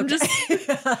 Woof. I'm just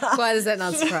Why does that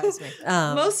not surprise me?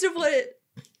 most of what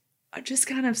I just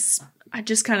kind of I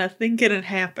just kind of think it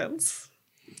happens.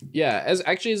 Yeah,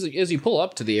 as you pull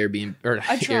up to the Airbnb or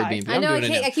I try. Airbnb, I I'm know.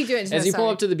 doing it now. I keep doing it. As you pull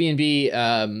up to the B&B,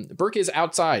 Burke is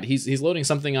outside. He's loading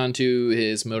something onto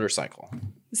his motorcycle.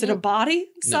 Is it a body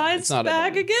size it's not a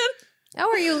bag body. again? Oh,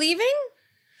 are you leaving?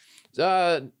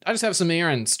 I just have some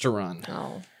errands to run.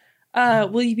 Oh.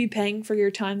 Will you be paying for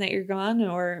your time that you're gone,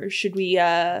 or should we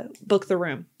book the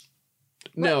room?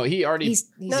 No, he already. He's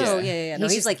No, Yeah. yeah. No,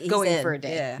 He's he's just like he's going in. for a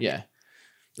day. Yeah.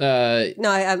 Yeah. No,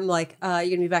 I'm like, you're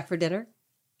gonna be back for dinner?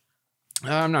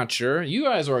 I'm not sure. You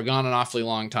guys were gone an awfully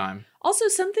long time. Also,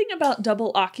 something about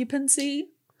double occupancy.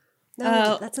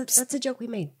 No, that's a joke we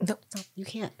made. No, you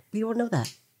can't. We don't know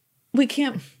that. We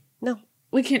can't No,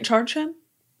 charge him.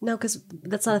 no, because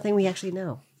that's not a thing we actually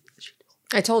know.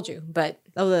 I told you, but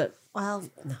No.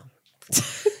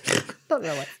 Don't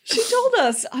know what. She told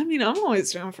us. I mean, I'm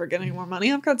always down for getting more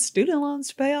money. I've got student loans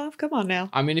to pay off. Come on now.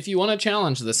 I mean, if you want to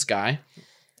challenge this guy,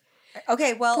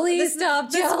 Okay, well, Please stop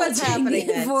this is what's challenging happening.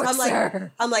 the Then. So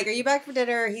enforcer. I'm like, are you back for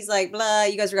dinner? He's like, blah.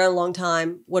 You guys were gone a long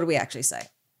time. What do we actually say?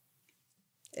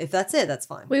 If that's it, that's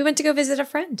fine. we went to go visit a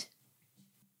friend.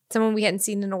 Someone we hadn't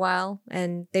seen in a while,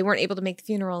 and they weren't able to make the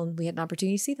funeral, and we had an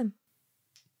opportunity to see them.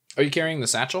 are you carrying the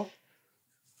satchel?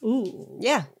 Ooh.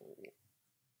 Yeah,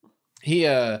 He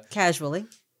casually.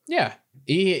 yeah.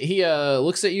 He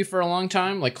looks at you for a long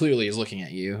time, like clearly he's looking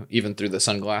at you, even through the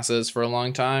sunglasses for a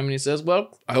long time, and he says,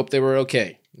 "Well, I hope they were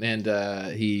okay." And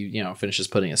he, finishes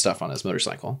putting his stuff on his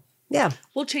motorcycle. Yeah,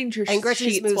 We'll change your and Gretchen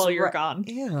just sheets moves while you're right- gone.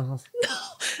 Yeah.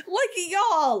 Like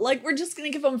y'all. Like we're just gonna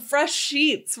give them fresh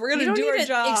sheets. We're You gonna don't do need our to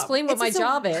job. explain what It's my just a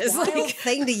job is. wild Like,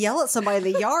 thing to yell at somebody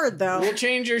in the yard, though. We'll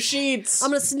change your sheets. I'm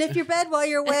gonna sniff your bed while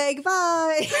you're away.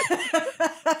 Goodbye.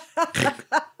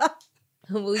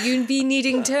 will you be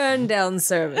needing turn down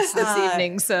service this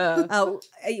evening, sir? Oh,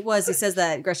 it was. He says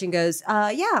that. Gretchen goes,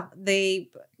 yeah, they,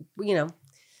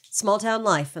 small town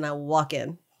life. And I walk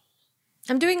in.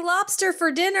 I'm doing lobster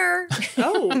for dinner.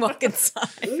 Oh. Walk inside.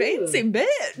 Fancy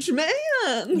bitch,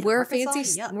 man. We're a Arkansas,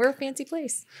 fancy. yuck. We're a fancy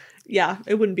place. Yeah,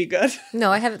 it wouldn't be good.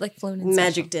 No, I have it like flown in.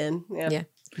 Magicked in. Yeah.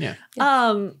 Yeah.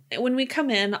 Yeah. When we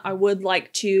come in, I would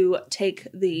like to take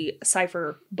the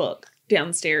cipher book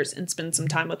downstairs and spend some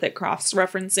time with it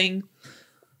cross-referencing,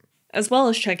 as well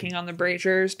as checking on the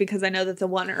braziers, because I know that the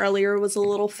one earlier was a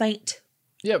little faint.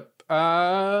 Yep.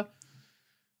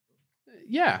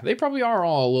 Yeah, they probably are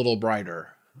all a little brighter.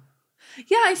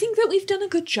 Yeah, I think that we've done a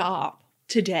good job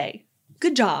today.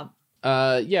 Good job.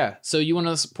 Yeah. So you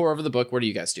want to pour over the book? What are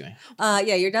you guys doing?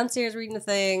 Yeah, you're downstairs reading the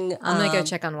thing. I'm gonna go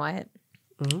check on Wyatt.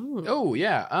 Oh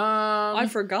yeah. I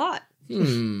forgot.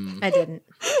 I didn't.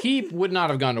 He would not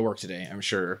have gone to work today, I'm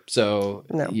sure. So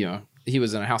No. he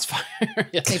was in a house fire.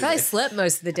 He probably slept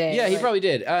most of the day. Yeah, he probably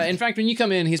did. In fact, when you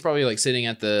come in, he's probably like sitting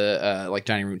at the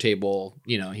dining room table.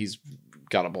 He's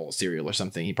got a bowl of cereal or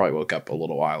something. He probably woke up a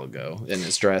little while ago and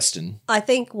is dressed. And I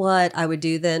think what I would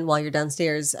do then while you're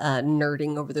downstairs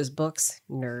nerding over those books,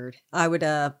 I would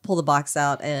pull the box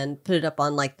out and put it up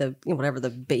on like the, whatever the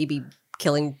baby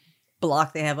killing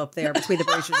block they have up there between the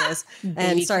braziers is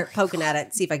and start poking at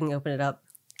it, see if I can open it up.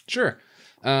 sure.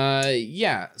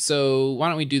 Yeah. So why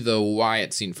don't we do the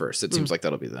Wyatt scene first? It seems like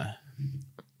that'll be the.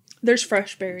 There's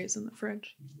fresh berries in the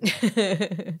fridge.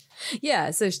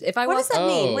 Yeah. So if I What walk, does that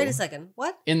mean? Oh. Wait a second.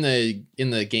 What? In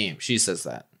the game, she says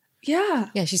that. Yeah.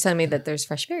 yeah, she's telling me that there's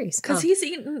fresh berries. Because he's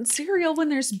eating cereal when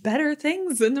there's better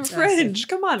things in the fridge.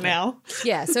 Come on now.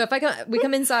 Yeah. So if we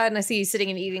come inside and I see you sitting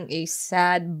and eating a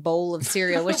sad bowl of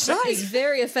cereal, which is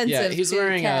very offensive. Yeah, he's to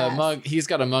wearing Cass. a mug. He's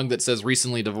got a mug that says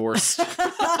 "recently divorced."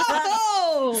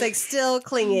 It's like still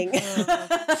clinging.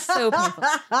 So painful.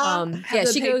 Yeah,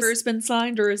 The she paper's goes. been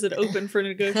signed, or is it open for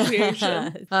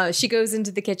negotiation? She goes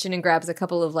into the kitchen and grabs a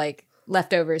couple of like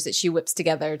leftovers that she whips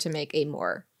together to make a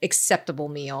more acceptable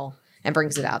meal and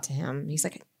brings it out to him. He's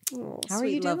like, "How are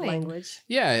you Sweet love doing?" language.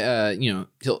 Yeah,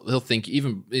 he'll think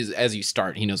even as you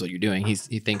start, he knows what you're doing. He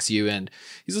thanks you and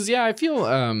he says, "Yeah, I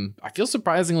feel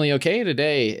surprisingly okay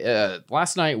today.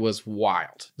 Last night was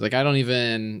wild. Like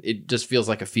it just feels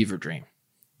like a fever dream."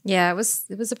 Yeah, it was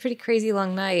a pretty crazy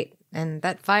long night, and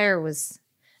that fire was.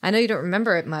 I know you don't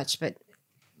remember it much, but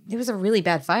it was a really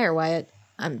bad fire, Wyatt.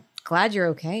 I'm glad you're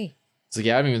okay. So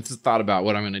yeah, I haven't even thought about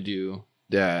what I'm gonna do.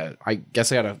 I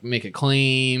guess I gotta make a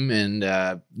claim, and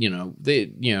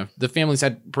the family's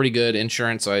had pretty good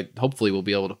insurance, so I hopefully we'll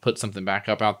be able to put something back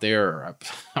up out there, or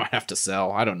I might have to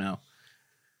sell. I don't know.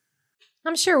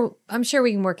 I'm sure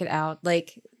we can work it out.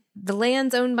 Like the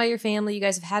land's owned by your family. You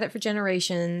guys have had it for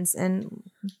generations, and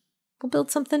we'll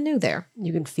build something new there.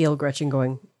 You can feel Gretchen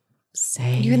going,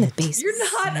 say You're in the basement.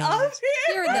 You're not up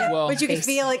here. You're in the Well, But you can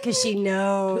feel it because she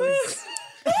knows.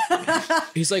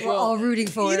 He's like, We're all rooting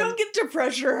for You him. don't get to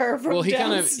pressure her from well, he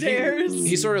downstairs.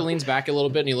 he sort of leans back a little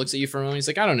bit and he looks at you for a moment. He's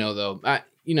like, I don't know though.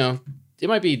 It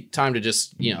might be time to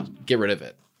just, get rid of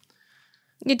it.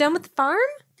 You done with the farm?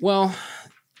 Well,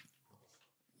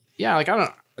 yeah, like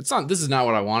this is not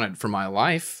what I wanted for my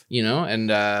life, and,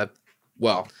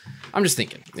 well, I'm just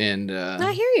thinking. And,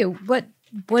 I hear you. What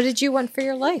did you want for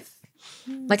your life?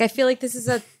 Like, I feel like this is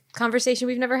a conversation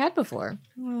we've never had before.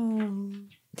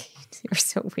 You're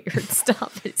so weird.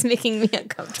 Stop. It's making me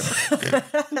uncomfortable.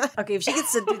 Okay, if she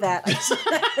gets to do that.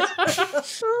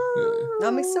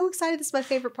 I'm so excited. This is my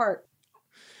favorite part.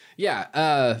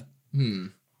 yeah,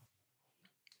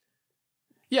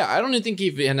 Yeah, I don't even think he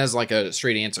even has like a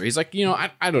straight answer. He's like,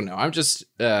 I don't know. I'm just,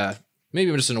 maybe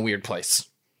I'm just in a weird place.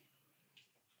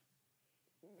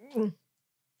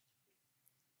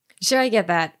 Sure, I get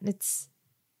that. It's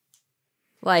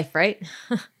life, right?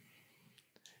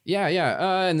 Yeah.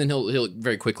 And then he'll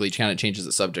very quickly kind of changes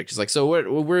the subject. He's like, so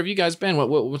where have you guys been?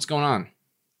 What's going on?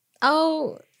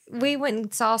 Oh, we went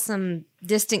and saw some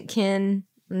distant kin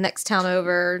next town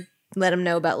over, let them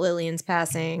know about Lillian's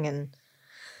passing, and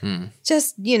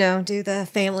just, do the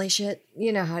family shit.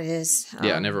 You know how it is.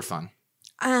 Yeah, never fun.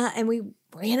 And we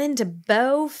ran into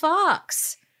Bo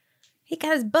Fox. He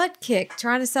got his butt kicked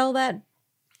trying to sell that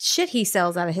shit he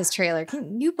sells out of his trailer.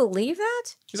 Can you believe that?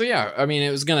 He's like, yeah, I mean, it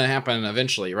was going to happen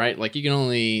eventually, right? Like, you can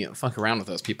only fuck around with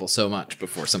those people so much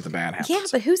before something bad happens. Yeah,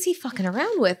 but who's he fucking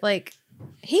around with? Like,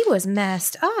 he was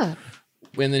messed up.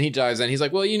 And then he dives in. He's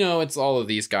like, well, it's all of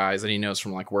these guys that he knows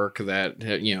from, like, work that,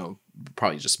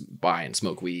 probably just buy and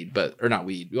smoke weed. Or not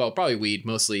weed. Well, probably weed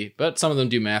mostly. But some of them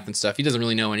do meth and stuff. He doesn't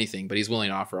really know anything, but he's willing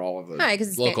to offer all of the Right, 'cause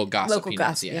it's local gossip. local he knows.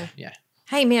 gossip, Yeah.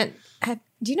 Hey, man,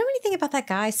 do you know anything about that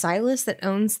guy, Silas, that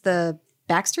owns the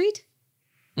Backstreet?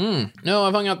 No,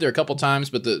 I've hung out there a couple times,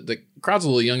 but the crowd's a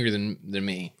little younger than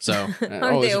me. So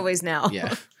Aren't they always now?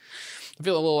 Yeah. I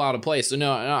feel a little out of place. So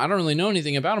no, I don't really know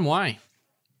anything about him. Why?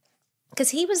 Because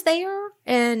he was there,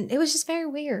 and it was just very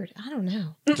weird. I don't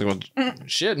know. It's like, well,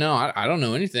 shit, no, I don't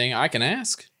know anything. I can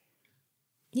ask.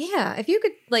 Yeah, if you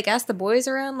could, like, ask the boys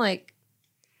around, like,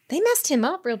 they messed him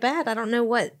up real bad. I don't know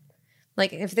what.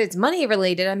 Like, if it's money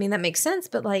related, I mean, that makes sense.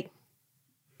 But, like,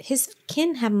 his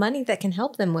kin have money that can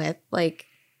help them with. Like,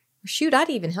 shoot, I'd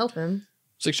even help him.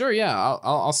 It's like, sure, yeah,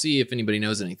 I'll see if anybody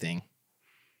knows anything.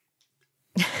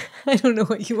 I don't know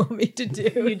what you want me to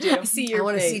do. You do. I see I your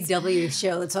want a face. CW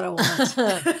show. That's what I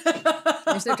want.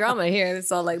 There's no drama here.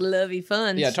 It's all, like, lovey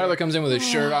fun. Yeah, shit. Tyler comes in with his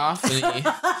shirt off and he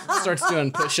starts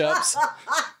doing push-ups.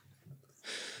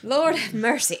 Lord have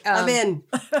mercy. I'm in.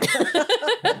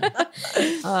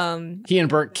 He and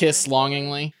Bert kiss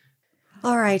longingly.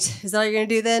 All right. Is that all you're going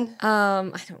to do then?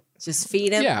 I don't. Just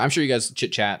feed him? Yeah, I'm sure you guys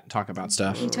chit-chat, talk about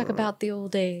stuff. We talk about the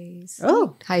old days.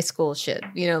 Oh. High school shit.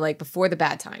 Like, before the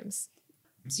bad times.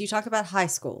 So you talk about high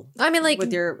school I mean, like,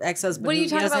 with your ex-husband. what are you who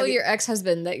talking doesn't about have with your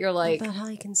ex-husband that you're like, about how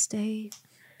he can stay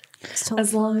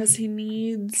As long as he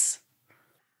needs.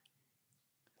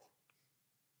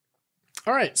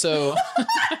 All right, so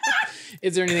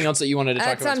is there anything else that you wanted to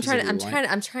talk so about?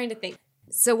 I'm trying to think.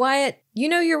 So Wyatt,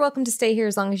 you're welcome to stay here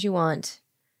as long as you want.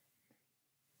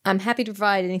 I'm happy to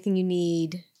provide anything you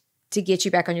need to get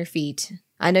you back on your feet.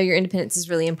 I know your independence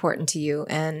is really important to you,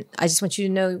 and I just want you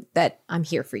to know that I'm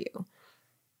here for you.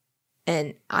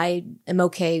 And I am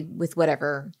okay with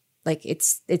whatever. Like,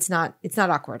 it's not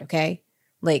awkward, okay?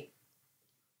 Like,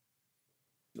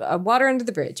 water under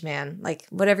the bridge, man. Like,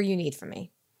 whatever you need from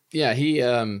me. Yeah, he's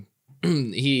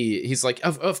like,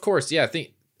 of course, yeah.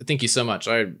 Thank you so much.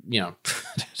 I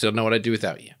don't know what I'd do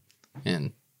without you.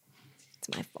 And It's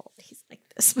my fault. He's like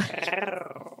this.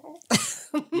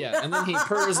 yeah, and then he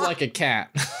purrs like a cat.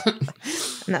 I'm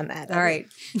not mad. All right.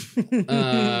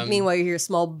 Meanwhile, you hear a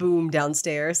small boom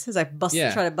downstairs as I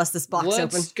try to bust this box open.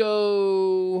 Let's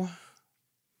go.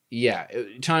 Yeah,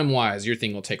 time wise, your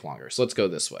thing will take longer. So let's go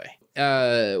this way.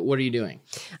 What are you doing?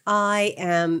 I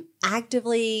am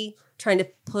actively trying to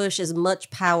push as much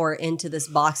power into this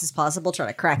box as possible, trying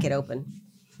to crack it open.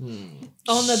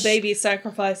 On the baby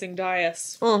sacrificing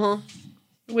dais.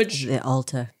 Which The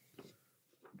altar.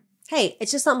 Hey,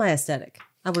 it's just not my aesthetic.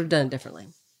 I would have done it differently.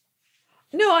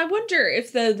 No, I wonder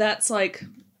if that's like,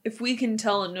 if we can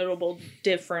tell a notable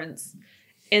difference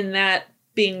in that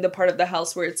being the part of the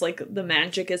house where it's like the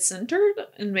magic is centered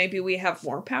and maybe we have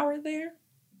more power there.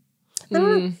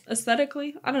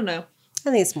 Aesthetically, I don't know.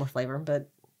 I think it's more flavor, but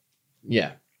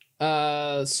Yeah.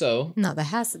 So No, the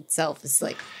house itself is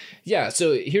like, yeah.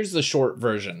 So here's the short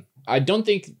version. I don't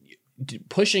think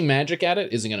pushing magic at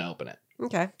it isn't going to open it.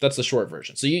 okay. That's the short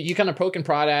version. So you kind of poke and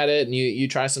prod at it and you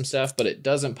try some stuff, but it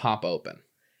doesn't pop open.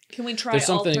 Can we try There's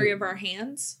all something- three of our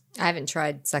hands? I haven't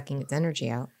tried sucking its energy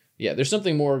out. Yeah, there's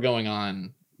something more going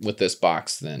on with this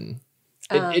box than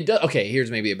it does. Okay, here's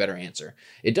maybe a better answer.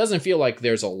 It doesn't feel like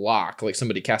there's a lock, like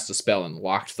somebody cast a spell and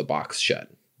locked the box shut.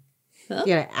 You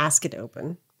gotta ask it to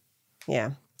open.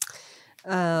 Yeah.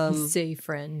 Say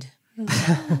friend.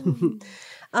 Okay.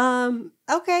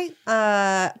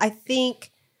 I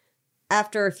think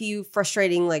after a few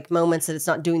frustrating like moments that it's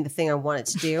not doing the thing I want it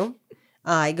to do,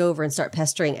 I go over and start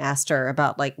pestering Aster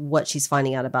about like what she's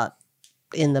finding out about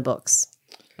in the books.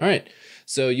 All right.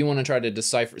 So you want to try to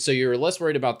decipher. So you're less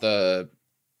worried about the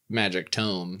magic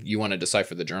tome. You want to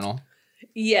decipher the journal?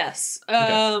 Yes.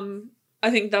 I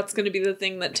think that's going to be the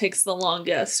thing that takes the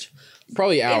longest.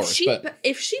 Probably hours.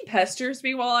 If she pesters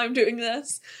me while I'm doing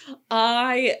this,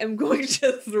 I am going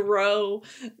to throw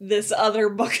this other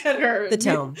book at her. The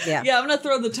tome. Yeah. Yeah, I'm going to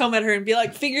throw the tome at her and be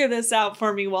like, figure this out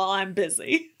for me while I'm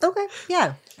busy. Okay.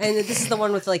 Yeah. And this is the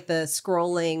one with like the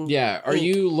scrolling. Yeah. Are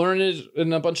you learned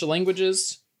in a bunch of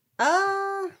languages?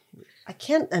 I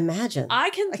can't imagine. I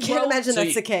can't imagine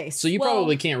that's the case. So you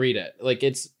probably can't read it. Like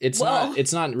it's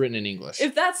not written in English.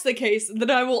 If that's the case, then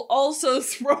I will also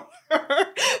throw her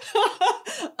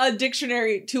a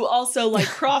dictionary to also like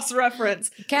cross-reference.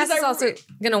 Cass is also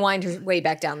going to wind her way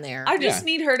back down there. I just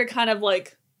need her to kind of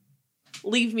like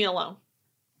leave me alone.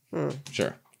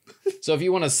 Sure. So if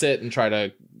you want to sit and try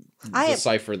to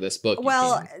decipher this book.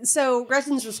 Well, so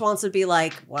Gretchen's response would be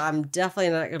like, well, I'm definitely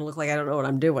not going to look like I don't know what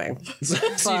I'm doing.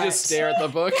 So you just stare at the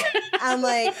book? I'm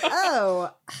like,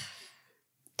 oh.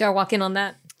 Do I walk in on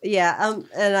that? Yeah.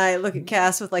 And I look at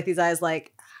Cass with like these eyes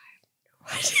like,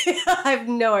 I have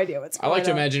no idea what's going on. I like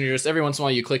to imagine you're just every once in a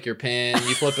while you click your pen,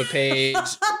 you flip a page,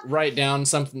 write down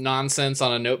some nonsense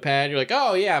on a notepad. You're like,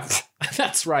 oh yeah,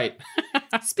 that's right.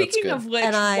 Speaking of which,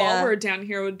 while we're down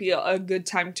here would be a good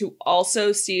time to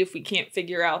also see if we can't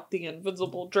figure out the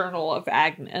invisible journal of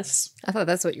Agnes. I thought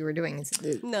that's what you were doing.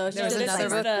 No, there was another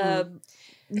book.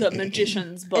 The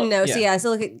magician's book. No, so I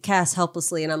still look at Cass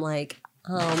helplessly and I'm like,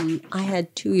 I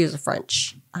had 2 years of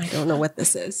French. I don't know what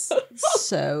this is.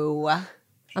 So I'm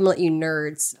gonna let you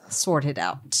nerds sort it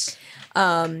out.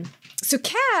 So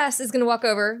Cass is gonna walk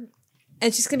over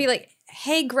and she's gonna be like,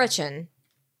 hey Gretchen,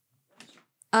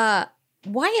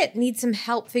 Wyatt needs some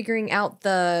help figuring out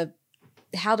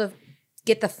how to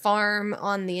get the farm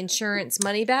on the insurance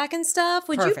money back and stuff.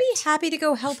 Would you be happy to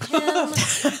go help him?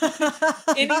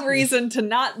 Any reason to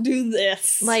not do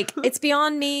this? Like, it's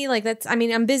beyond me. Like,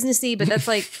 I'm businessy, but that's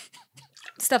like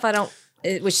stuff I don't,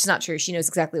 which is not true. She knows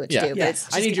exactly what to do. Yeah. But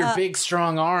I need your big,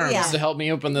 strong arms to help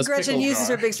me open this Gretchen pickle uses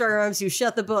jar. her big, strong arms to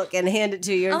shut the book and hand it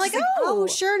to you. I'm like, oh,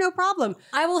 sure, no problem.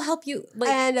 I will help you.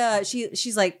 Like, and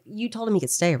she's like, you told him he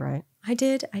could stay, right? I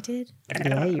did.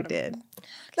 Yeah, you did.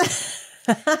 That's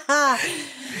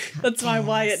my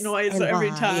Wyatt noise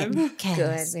every time.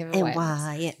 Cass Good. and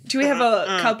Wyatt. Do we have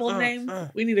a couple name?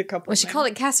 We need a couple. Well, she called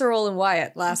it Casserole and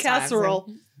Wyatt last time. Casserole.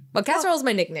 So. Well, Casserole's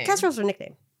my nickname. Casserole's her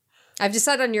nickname. I've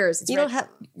decided on yours. It's You don't have.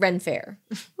 Ren Fair.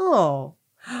 Oh.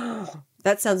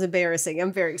 That sounds embarrassing.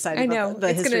 I'm very excited. I know. About the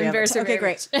It's going to embarrass her. Okay,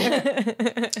 very great. much.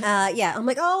 Yeah, I'm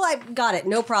like, oh, I got it.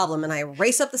 No problem. And I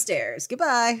race up the stairs.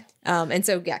 Goodbye. And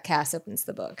so, Cass opens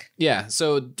the book. Yeah.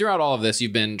 So throughout all of this,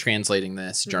 you've been translating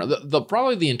this journal.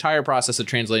 Probably the entire process of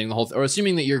translating the whole, or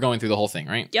assuming that you're going through the whole thing,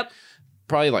 right? Yep.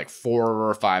 Probably like 4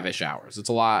 or 5-ish hours. It's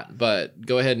a lot, but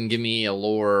go ahead and give me a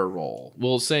lore roll.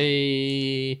 We'll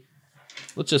say,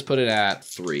 let's just put it at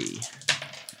 3.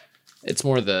 It's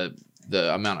more the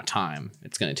amount of time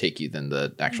it's going to take you than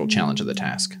the actual challenge of the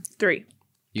task. 3.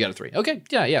 You got a 3. Okay.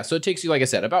 Yeah. So it takes you, like I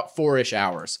said, about 4-ish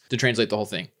hours to translate the whole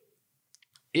thing.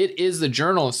 It is the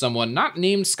journal of someone not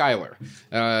named Skylar.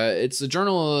 It's the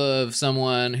journal of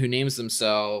someone who names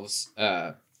themselves,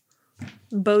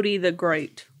 Bodhi the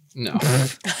Great. no.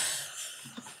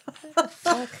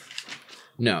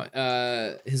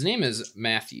 No. His name is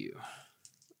Matthew.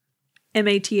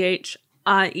 Mathieu.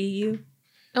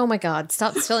 Oh my God.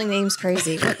 Stop spelling names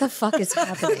crazy. What the fuck is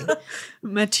happening?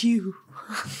 Mathieu.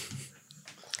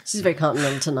 She's very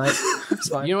continental tonight. It's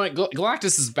fine. You know what?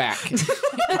 Galactus is back.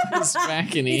 He's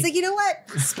back and He's like, you know what?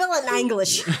 Spell it in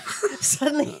English.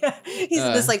 Suddenly, he's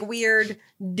in this like weird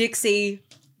Dixie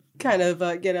kind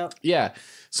of get up. Yeah.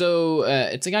 So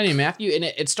it's a guy named Matthew, and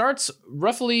it starts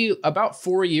roughly about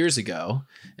 4 years ago,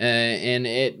 and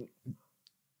it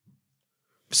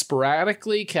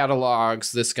sporadically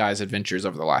catalogs this guy's adventures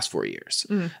over the last 4 years.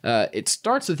 It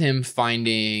starts with him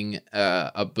finding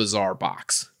a bizarre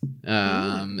box,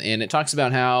 and it talks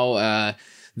about how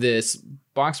this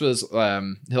box was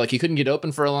like he couldn't get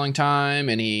open for a long time,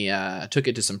 and he took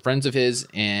it to some friends of his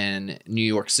in New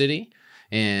York City.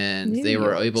 and they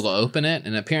were able to open it.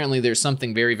 And apparently there's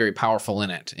something very, very powerful in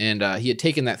it. And he had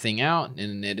taken that thing out,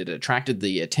 and it had attracted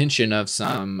the attention of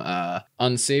some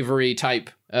unsavory type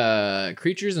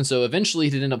creatures. And so eventually he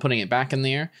did end up putting it back in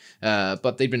there,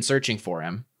 but they'd been searching for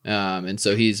him. And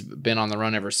so he's been on the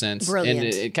run ever since. Brilliant. And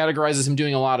it categorizes him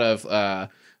doing a lot of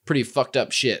pretty fucked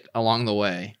up shit along the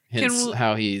way. Hence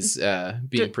how he's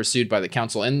being pursued by the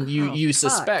council. And you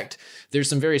suspect there's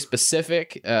some very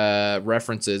specific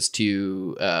references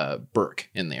to Burke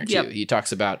in there too. Yep. He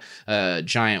talks about a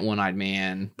giant one-eyed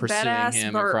man pursuing Badass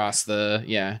him Burke. across the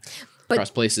But, across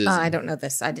places. I don't know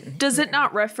this. I didn't. Does it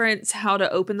not reference how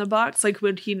to open the box? Like,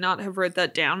 would he not have wrote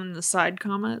that down in the side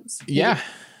comments? Yeah.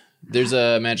 There's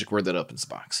a magic word that opens the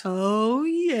box. Oh,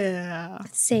 yeah.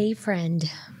 Say friend.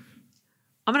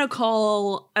 I'm going to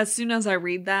call, as soon as I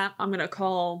read that, I'm going to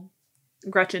call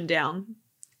Gretchen down.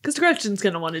 Because Gretchen's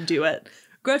going to want to do it.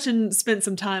 Gretchen spent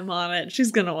some time on it.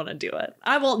 She's going to want to do it.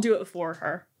 I won't do it for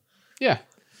her. Yeah.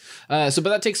 But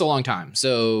that takes a long time.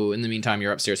 So in the meantime,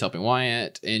 you're upstairs helping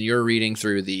Wyatt, and you're reading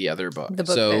through the other book. The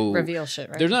book so that reveals shit,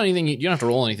 right? There's not anything you don't have to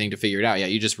roll anything to figure it out. Yeah,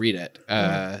 you just read it.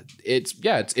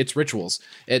 It's rituals.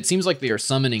 It seems like they are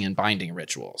summoning and binding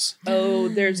rituals. Oh,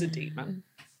 there's a demon.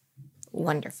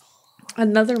 Wonderful.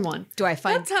 Another one. Do I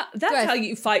find? That's how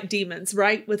you fight demons,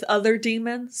 right? With other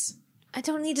demons. I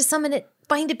don't need to summon it.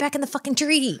 Bind it back in the fucking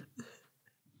tree.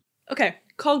 Okay,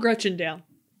 call Gretchen down.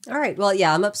 All right. Well,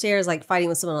 yeah, I'm upstairs like fighting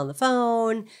with someone on the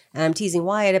phone, and I'm teasing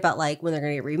Wyatt about like when they're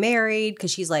gonna get remarried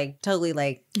because she's like totally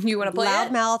like You want to play it?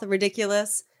 loudmouth and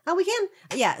ridiculous. Oh, we can.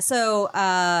 Yeah. So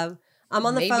I'm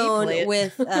on the Maybe phone play it.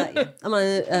 with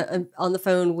on the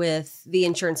phone with the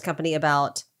insurance company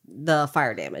about the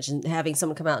fire damage and having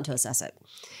someone come out to assess it.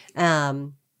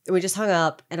 And we just hung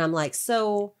up, and I'm like,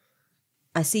 so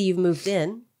I see you've moved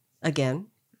in again.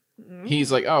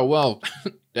 He's like, oh well,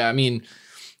 I mean,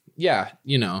 yeah,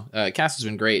 Cass has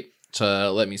been great to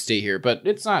let me stay here, but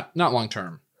it's not long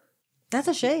term. That's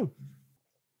a shame.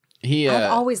 He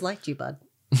I've always liked you, bud.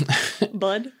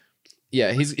 Bud?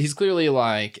 yeah, he's clearly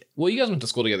like, well, you guys went to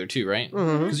school together too, right?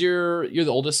 Mhm. Because you're the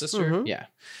oldest sister. Mhm. Yeah.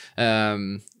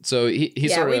 So he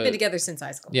Yeah, sort of we've been together since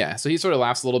high school. Yeah, so he sort of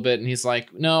laughs a little bit, and he's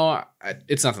like, no,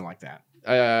 it's nothing like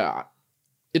that.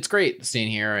 It's great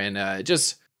staying here, and it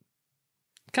just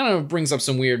kind of brings up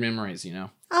some weird memories,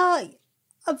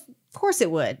 Of course it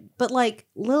would. But like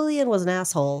Lillian was an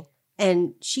asshole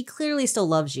and she clearly still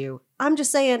loves you. I'm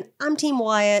just saying, I'm Team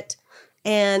Wyatt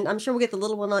and I'm sure we'll get the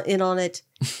little one in on it.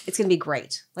 It's going to be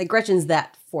great. Like Gretchen's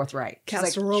that forthright. She's like,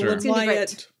 Casserole Sure. and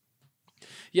Wyatt.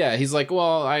 Yeah, he's like,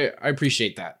 well, I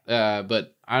appreciate that,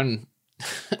 but I'm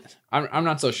I'm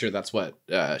not so sure that's what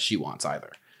she wants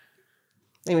either.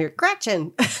 and we were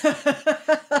Gretchen.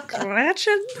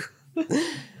 Gretchen?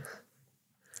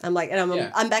 I'm like, and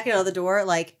Yeah. I'm backing out of the door.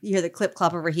 Like you hear the clip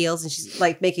clop of her heels and she's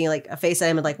like making like a face at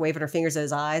him and like waving her fingers at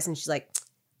his eyes. And she's like,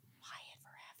 Wyatt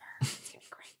forever. It's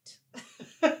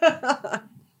going to be great.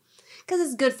 Because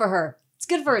it's good for her. It's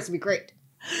good for her. It's going to be great.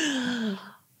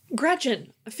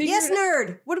 Gretchen, Yes,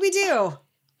 nerd. What do we do?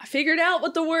 I figured out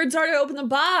what the words are to open the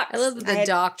box. I love that the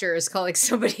doctor is calling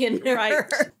somebody a nerd. Right.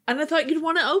 And I thought you'd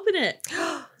want to open it.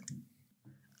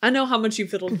 I know how much you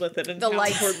fiddled with it. And The how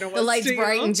lights, important it the was lights to you.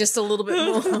 brighten just a little bit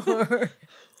more.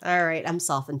 All right. I'm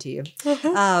softened to you.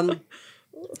 I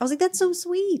was like, that's so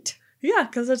sweet. Yeah,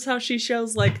 because that's how she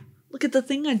shows, like, look at the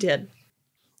thing I did.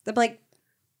 I'm like,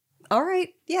 all right.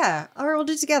 Yeah. All right. We'll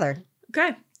do it together.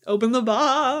 Okay, open the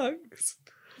box.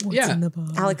 Yeah.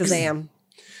 Alakazam.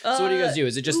 So what do you guys do?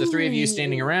 Is it just the three of you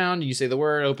standing around? You say the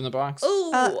word, open the box?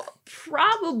 Oh,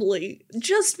 probably.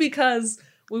 Just because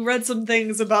we read some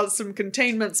things about some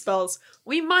containment spells,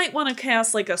 we might want to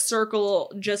cast like a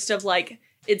circle just of like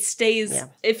it stays. Yeah.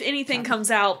 If anything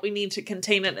comes out, we need to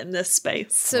contain it in this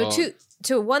space. So Well-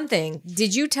 to one thing,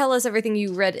 did you tell us everything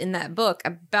you read in that book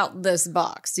about this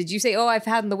box? Did you say, "Oh, I've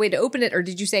had the way to open it," or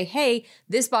did you say, "Hey,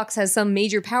 this box has some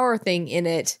major power thing in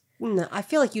it"? No, I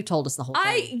feel like you told us the whole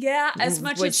thing. As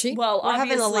much Would as she? well, We're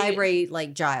having a obviously, library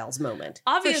like Giles moment.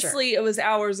 for sure. obviously it was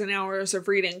hours and hours of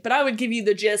reading, but I would give you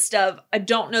the gist of I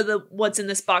don't know that what's in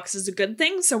this box is a good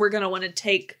thing, so we're gonna want to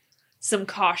take some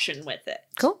caution with it.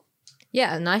 Cool.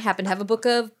 Yeah, and I happen to have a book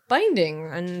of binding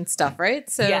and stuff, right?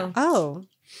 So, Yeah. Oh,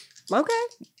 okay.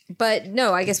 but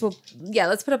no, I guess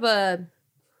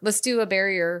let's do a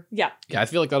barrier. Yeah. Yeah, I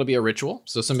feel like that'll be a ritual.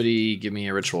 So somebody give me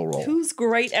a ritual roll. Who's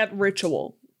great at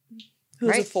ritual? Who's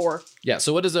a Right. 4? Yeah,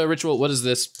 so what is a ritual? What is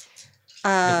this?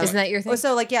 Isn't that your thing?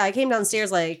 So like, yeah, I came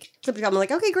downstairs like, I'm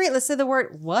like, okay, great. Let's say the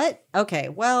word. What? Okay.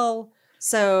 Well,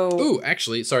 so Ooh,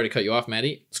 actually, sorry to cut you off,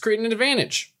 Maddie. Let's create an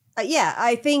advantage. Yeah,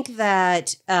 I think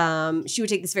that she would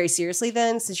take this very seriously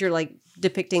then, since you're like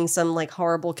depicting some like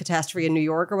horrible catastrophe in New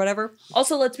York or whatever.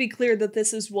 Also, let's be clear that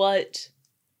this is what.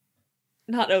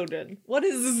 Not Odin. What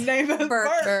is his name? Burke.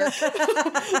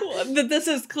 That this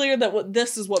is clear that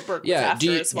this is what Burke was Yeah.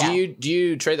 after as well. Do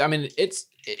you trade? I mean,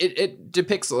 it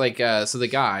depicts like so the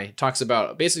guy talks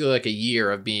about basically like a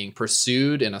year of being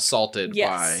pursued and assaulted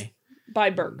Yes.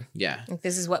 by Burke. Like,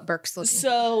 this is what Burke's looking.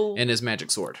 So and his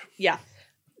magic sword. yeah,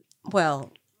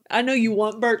 Well, I know you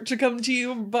want Burke to come to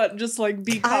you, but just like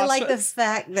be cautious. I like the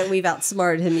fact that we've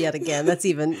outsmarted him yet again. That's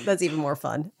even more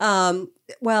fun.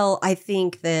 Well, I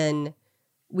think then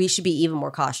we should be even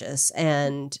more cautious,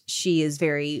 and she is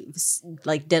very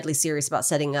like deadly serious about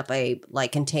setting up a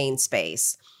like contained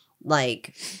space,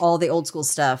 like all the old school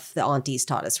stuff the aunties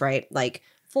taught us, right? Like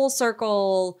full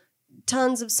circle,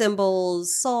 tons of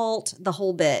symbols, salt, the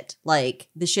whole bit. Like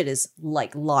the shit is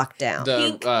like locked down.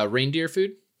 The reindeer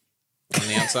food on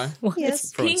the outside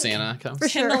Yes. from when Pink. Santa comes. For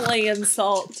sure. Himalayan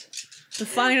salt, the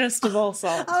finest of all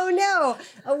salt. Oh no!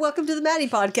 Welcome to the Maddie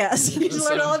podcast. You just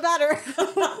learned all about her.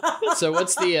 So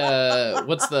what's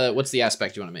the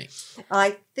aspect you want to make?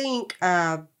 I think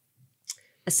a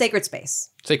sacred space.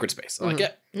 Sacred space. I like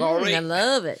it. All I right.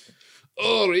 love it.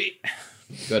 All right.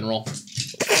 Go ahead and roll.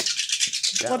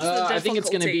 What's the I think it's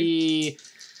going to be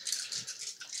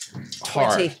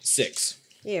hard. 20. 6.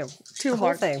 Ew. Too The whole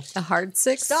hard. thing. A hard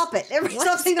 6. Stop it.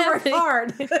 Stop saying the word happening?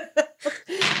 hard.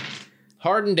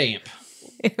 Hard and damp.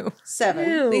 Ew. 7.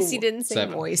 At least he didn't say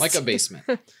 7. moist. Like a basement.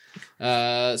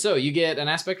 So you get an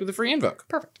aspect with a free invoke.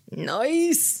 Perfect.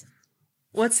 Nice.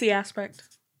 What's the aspect?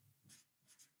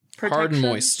 Hard and Protection?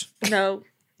 moist. No.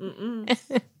 Mm-mm.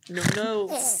 No.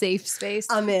 Safe space.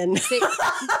 I'm in.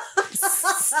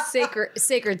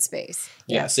 Sacred space.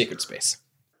 Yeah, sacred space.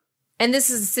 And this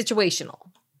is situational.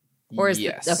 Or is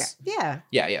yes. okay.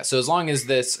 Yeah. Yeah. So as long as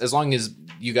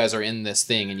you guys are in this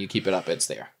thing and you keep it up, it's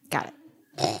there. Got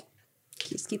it.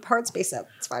 Just keep hard space up.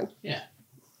 It's fine. Yeah.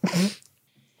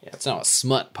 Yeah, it's not a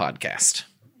smut podcast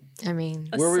I mean,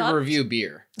 A where we sucked? review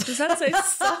beer. Does that say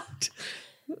sucked?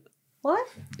 What?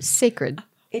 sacred.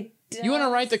 It You want to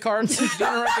write the cards? Do you want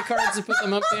to write the cards and put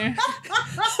them up there?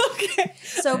 Okay.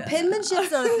 So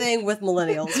penmanship's not a thing with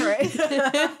millennials, right?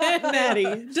 Maddie,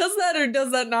 does that or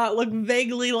does that not look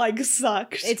vaguely like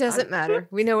sucked? It doesn't matter.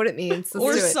 We know what it means. Let's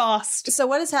or do it. sauced. So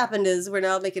what has happened is we're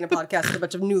now making a podcast with a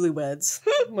bunch of newlyweds.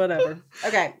 Whatever.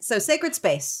 Okay, so sacred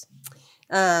space.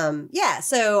 Yeah,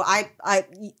 so I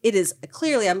it is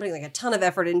clearly I'm putting like a ton of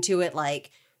effort into it. Like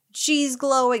she's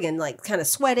glowing and like kind of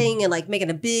sweating and like making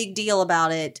a big deal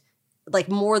about it, like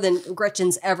more than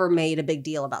Gretchen's ever made a big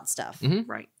deal about stuff.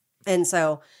 Right. And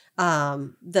so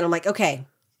then I'm like, okay,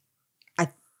 I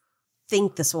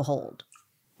think this will hold.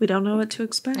 We don't know what to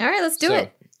expect. All right, let's do So,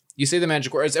 it. You say the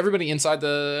magic word. Is everybody inside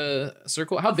the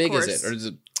circle? How big is course. it? Or is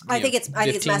it? I think it's 15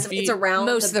 massive. It's feet? around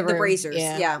Most of the room. braziers.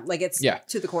 Yeah. Yeah, like it's Yeah.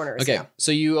 to the corners. Okay, Yeah.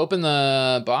 so you open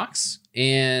the box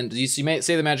and you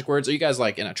say the magic words. Are you guys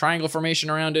like in a triangle formation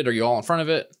around it? Or are you all in front of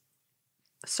it?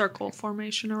 Circle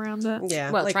formation around it.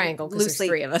 Yeah. Well, like triangle, because there's loosely,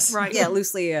 3 of us. Right. Yeah,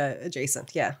 loosely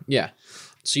adjacent. Yeah. Yeah.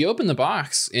 So you open the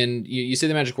box and you say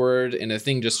the magic word and the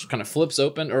thing just kind of flips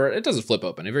open, or it doesn't flip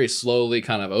open. It very slowly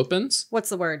kind of opens. What's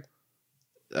the word?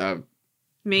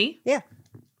 Me? Yeah.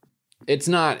 It's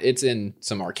not. It's in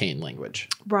some arcane language.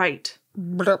 Right.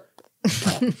 Blurp.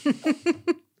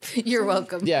 You're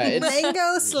welcome. Yeah, it's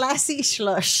Mango slashy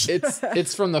slush.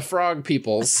 it's from the frog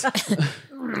peoples.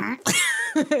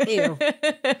 Ew.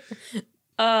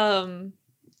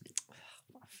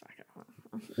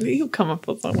 You come up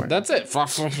with somewhere. That's it.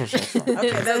 Okay,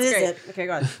 that is great. it. Okay,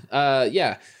 go on.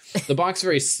 Yeah. The box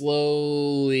very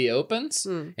slowly opens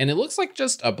and it looks like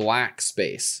just a black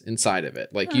space inside of it.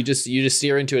 Like you just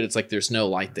steer into it. It's like there's no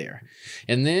light there.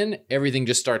 And then everything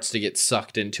just starts to get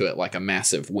sucked into it like a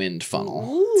massive wind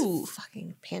funnel. Ooh,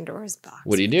 fucking Pandora's box.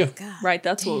 What do you do? God. Right,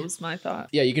 that's what was my thought.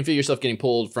 Yeah, you can feel yourself getting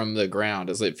pulled from the ground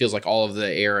as it feels like all of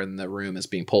the air in the room is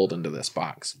being pulled into this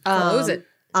box. Close it.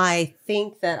 I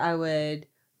think that I would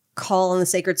call on the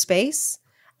sacred space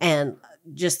and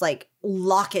just like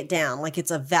lock it down like it's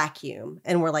a vacuum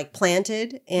and we're like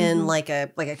planted in like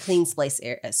a clean space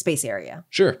area.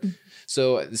 Sure.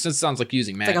 So since it sounds like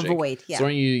using magic. Like a void, yeah. So why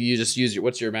don't you just use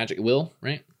what's your magic? Will,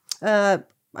 right? I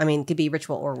mean, it could be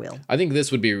ritual or will. I think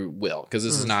this would be will because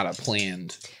this is not a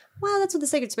planned. Well, that's what the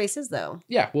sacred space is, though.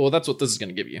 Yeah, well, that's what this is going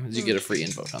to give you. Is you get a free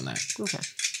invoke on that. Okay.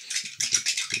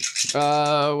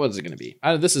 What is it going to be?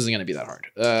 This isn't going to be that hard.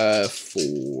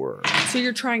 4. So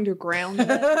you're trying to ground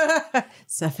it.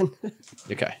 7.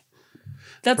 Okay.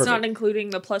 That's Perfect. not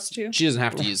including the +2. She doesn't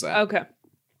have to use that. Okay.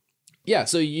 Yeah,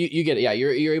 so you get it. Yeah,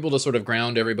 you're able to sort of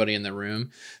ground everybody in the room.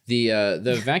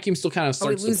 The vacuum still kind of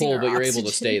starts to losing pull, our but you're able to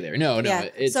oxygen? stay there. No, Yeah.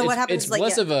 it's, So what it's, happens, it's like,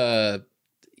 less yeah. of a.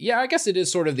 Yeah, I guess it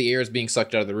is sort of the air is being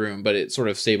sucked out of the room, but it sort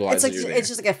of stabilizes It's like you there. it's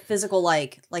just like a physical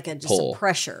like a just Pull. a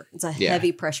pressure. It's a Yeah.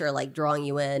 heavy pressure like drawing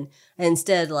you in. And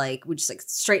instead, like we just like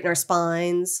straighten our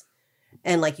spines,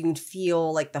 and like you can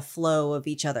feel like the flow of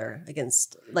each other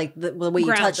against like the way you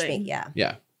touch me. Grounding. Yeah.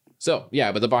 Yeah. So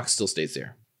yeah, but the box still stays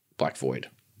there. Black void.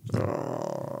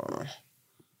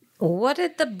 What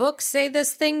did the book say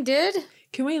this thing did?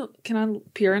 Can I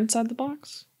peer inside the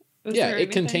box? Is Yeah, there it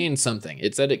anything? contained something.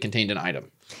 It said it contained an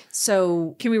item.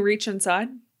 So Can we reach inside?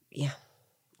 yeah.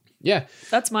 Yeah.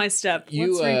 That's my step.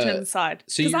 You, Let's reach uh, inside.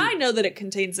 so Because you- I know that it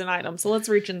contains an item, so let's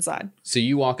reach inside. So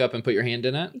you walk up and put your hand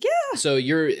in it? Yeah. So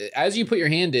as you put your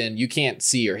hand in, you can't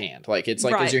see your hand. Like it's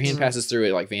like as your Right. hand passes through,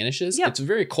 it like vanishes. Yep. It's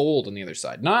very cold on the other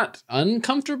side. Not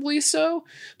uncomfortably so,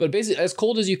 but basically as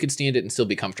cold as you could stand it and still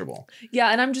be comfortable. Yeah,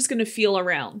 and I'm just going to feel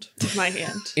around with my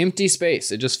hand. Empty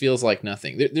space. It just feels like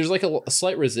nothing. There's like a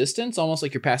slight resistance, almost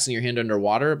like you're passing your hand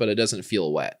underwater, but it doesn't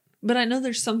feel wet. But I know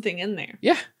there's something in there.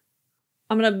 Yeah.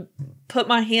 I'm going to put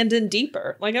my hand in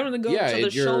deeper. Like I'm going to go Yeah. to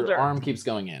the Your shoulder. arm keeps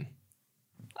going in.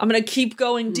 I'm going to keep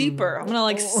going deeper. I'm going to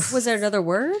like... Was there another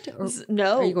word? Or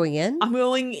No. are you going in? I'm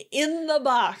going in the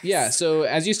box. Yeah, so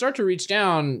as you start to reach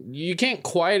down, you can't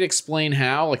quite explain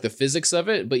how, like the physics of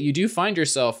it, but you do find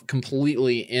yourself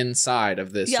completely inside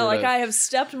of this. Yeah, sort like of, I have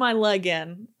stepped my leg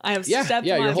in. I have Yeah, stepped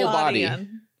yeah, my your whole body body.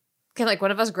 in. Can like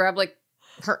one of us grab like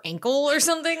her ankle or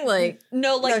something? Like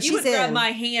No, like No, you would she's grab in. my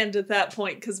hand at that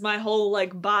point because my whole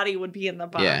like body would be in the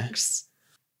Yeah. box.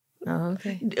 oh,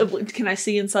 okay. Can I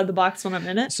see inside the box when I'm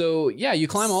in it? So yeah, you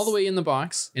climb all the way in the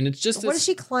box, and it's just What this. is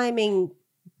she climbing?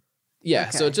 Yeah,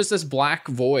 so Okay. it's just this black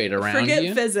void around Forget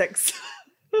you. physics.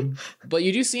 But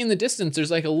you do see in the distance,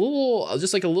 there's like a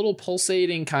little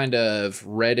pulsating kind of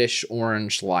reddish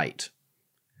orange light.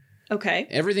 Okay.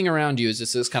 Everything around you is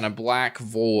just this kind of black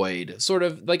void. Sort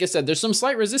of, like I said, there's some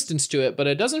slight resistance to it, but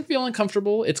it doesn't feel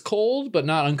uncomfortable. It's cold, but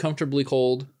not uncomfortably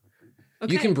cold.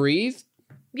 Okay. You can breathe.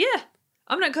 Yeah.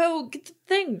 I'm gonna go get the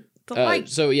thing. The light.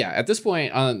 So yeah, at this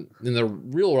point, in the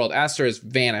real world, Aster has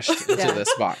vanished into Yeah.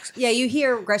 this box. Yeah, you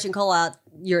hear Gretchen call out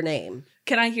your name.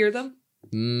 Can I hear them?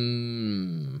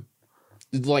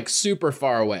 Like super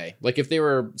far away. Like if they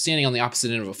were standing on the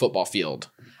opposite end of a football field,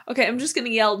 Okay, I'm just gonna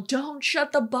yell, "Don't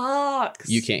shut the box."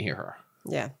 you can't hear her.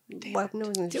 Yeah. Well, no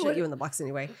one's gonna Do shoot it. you in the box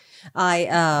anyway.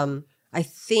 I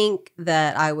think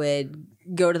that I would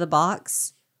go to the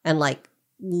box and like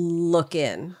look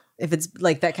in. If it's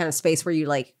like that kind of space where you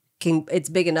like can it's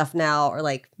big enough now, or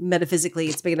like metaphysically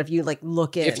it's big enough you like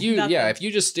look in. If you Nothing. if you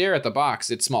just stare at the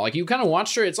box, it's small. Like you kind of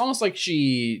watched her. It's almost like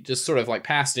she just sort of like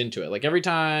passed into it. Like every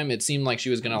time it seemed like she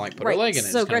was gonna like put her leg in it.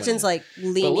 So just kinda Gretchen's went like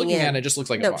in. leaning But looking in. at it, just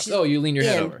looks like a No, box. she's Oh, you lean your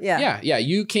head in, over. yeah. yeah.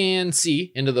 You can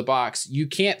see into the box. You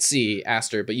can't see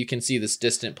Aster, but you can see this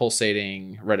distant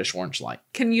pulsating reddish orange light.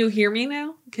 Can you hear me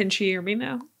now? Can she hear me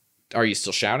now? Are you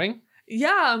still shouting?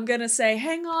 Yeah, I'm gonna say,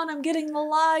 "Hang on, I'm getting the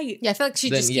light. Yeah, I feel like she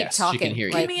Then just yes, keeps she talking. can hear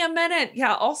you. Like, Give me a minute."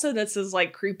 Yeah. Also, this is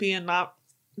like creepy and not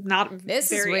This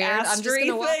is very weird. I'm just Astery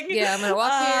gonna walk- thing. yeah, I'm gonna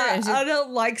walk here and just- I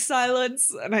don't like silence,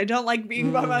 and I don't like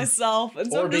being by myself, and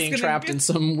so Or I'm just being gonna trapped in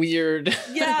some weird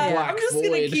Yeah, black I'm just gonna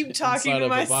void keep talking inside to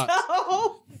of a box.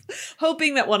 myself,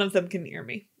 hoping that one of them can hear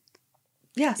me.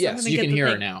 Yes, I'm Yes, gonna you get can the hear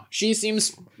her thing. now. She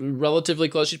seems relatively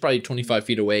close. She's probably 25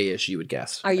 feet away, as you would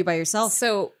guess. Are you by yourself?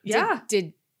 so Yeah.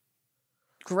 did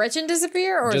Gretchen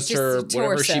disappear or Just just her, the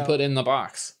whatever she torso? put in the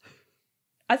box.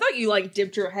 I thought you like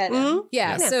dipped your head in. Mhm.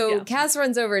 Yeah, Yeah. so Yeah. Cass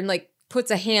runs over and like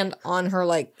puts a hand on her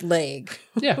like leg.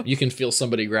 Yeah, you can feel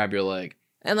somebody grab your leg.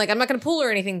 And like I'm not gonna pull or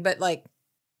anything, but like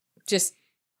just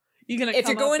You gonna if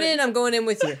come you're going up in, I'm going in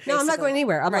with you. No, I'm not going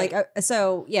anywhere. I'm Right. like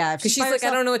so yeah. Because she's like,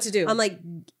 I don't know what to do. I'm like,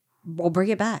 well, bring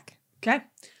it back. Okay,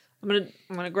 I'm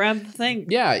gonna grab the thing.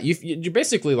 Yeah, you're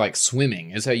basically like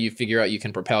swimming is how you figure out you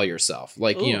can propel yourself.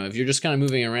 Like, you Ooh. know, if you're just kind of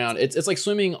moving around, it's like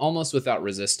swimming almost without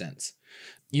resistance.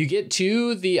 You get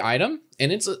to the item, and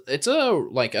it's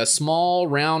a small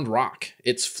round rock.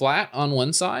 It's flat on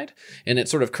one side, and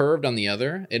it's sort of curved on the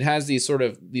other. It has these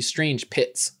strange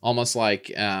pits, almost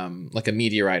like a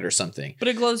meteorite or something. But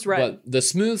it glows red. But the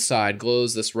smooth side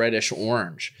glows this reddish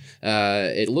orange.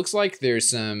 It looks like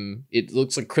it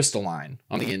looks like crystalline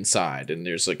on the inside, and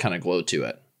there's a kind of glow to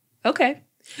it. Okay.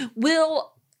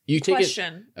 Will You take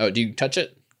question. it. Oh, do you touch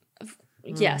it?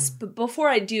 Yes, but before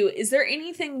I do, is there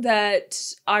anything that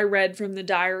I read from the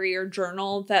diary or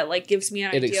journal that like gives me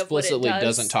an It idea of what it explicitly does?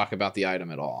 doesn't talk about the item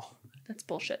at all. That's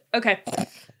bullshit. Okay.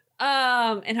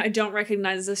 And I don't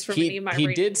recognize this from any of my He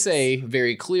did readings. say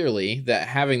very clearly that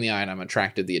having the item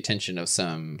attracted the attention of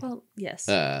some Well, yes.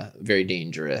 very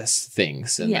dangerous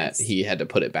things, and Yes. that he had to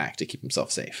put it back to keep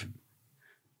himself safe.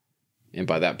 And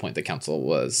by that point, the council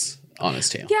was on his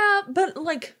tail. Yeah, but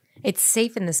like, It's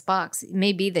safe in this box. It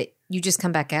may be that you just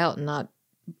come back out and not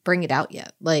bring it out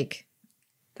yet. Like,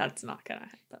 that's not gonna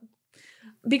happen.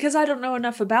 Because I don't know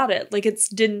enough about it. Like, it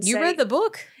didn't you say... read the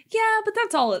book. Yeah, but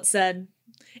that's all it said.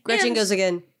 Gretchen And goes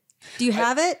again. Do you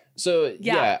have it? So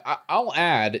Yeah. I'll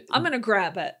add I'm gonna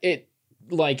grab it.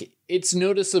 it's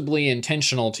noticeably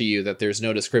intentional to you that there's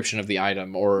no description of the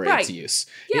item or Right. its use.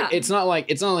 Yeah. It's not like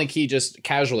he just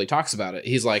casually talks about it.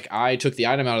 He's like, I took the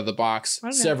item out of the box.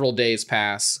 Okay. Several days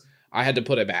pass. I had to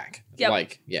put it back. Yep.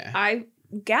 Like, yeah. I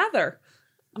gather.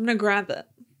 I'm gonna grab it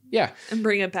Yeah. and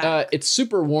bring it back. It's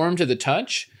super warm to the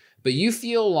touch, but you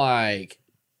feel like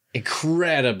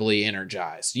incredibly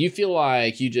energized. You feel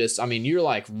like you're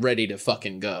like ready to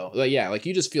fucking go. Like, yeah, like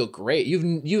you just feel great. You've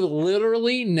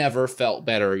literally never felt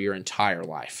better your entire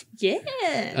life. Yeah.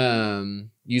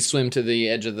 You swim to the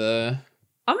edge of the.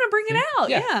 I'm gonna bring it out.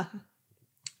 Yeah. Yeah.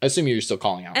 I assume you're still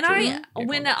calling out. And too. I, Yeah, when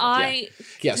calling out. I,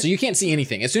 yeah, so you can't see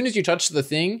anything. As soon as you touch the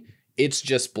thing, it's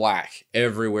just black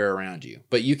everywhere around you.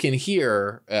 But you can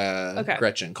hear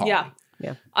Gretchen calling.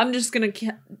 Yeah. I'm just gonna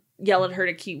yell at her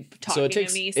to keep talking So it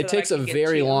takes to me. it takes a get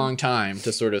very to- long time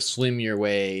to sort of swim your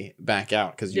way back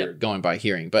out because you're going by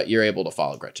hearing, but you're able to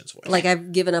follow Gretchen's voice. Like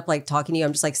I've given up like talking to you.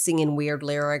 I'm just like singing weird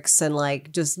lyrics and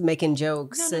like just making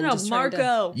jokes. and No, just trying to-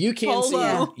 Marco. you can see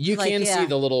Polo. you Like, can yeah. see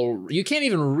the little. You can't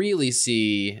even really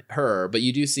see her, but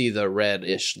you do see the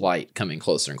reddish light coming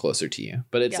closer and closer to you.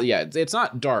 But it's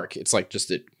not dark. It's like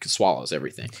just it swallows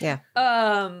everything. Yeah.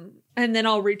 And then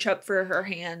I'll reach up for her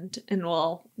hand and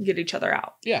we'll get each other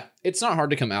out. Yeah, it's not hard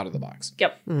to come out of the box.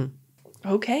 Yep. Mhm.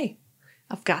 Okay.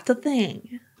 I've got the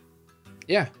thing.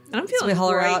 Yeah, And I'm So feeling we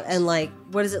holler great. out and like,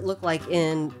 what does it look like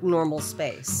in normal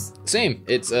space? same.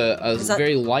 It's a not-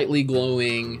 very lightly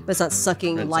glowing. But it's not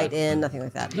sucking Red light side. in, nothing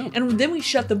like that. No. And then we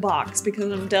shut the box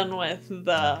because I'm done with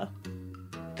the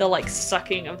like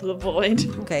sucking of the void.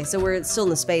 Okay, so we're still in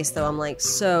the space though. I'm like,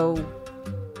 so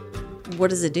what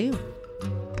does it do?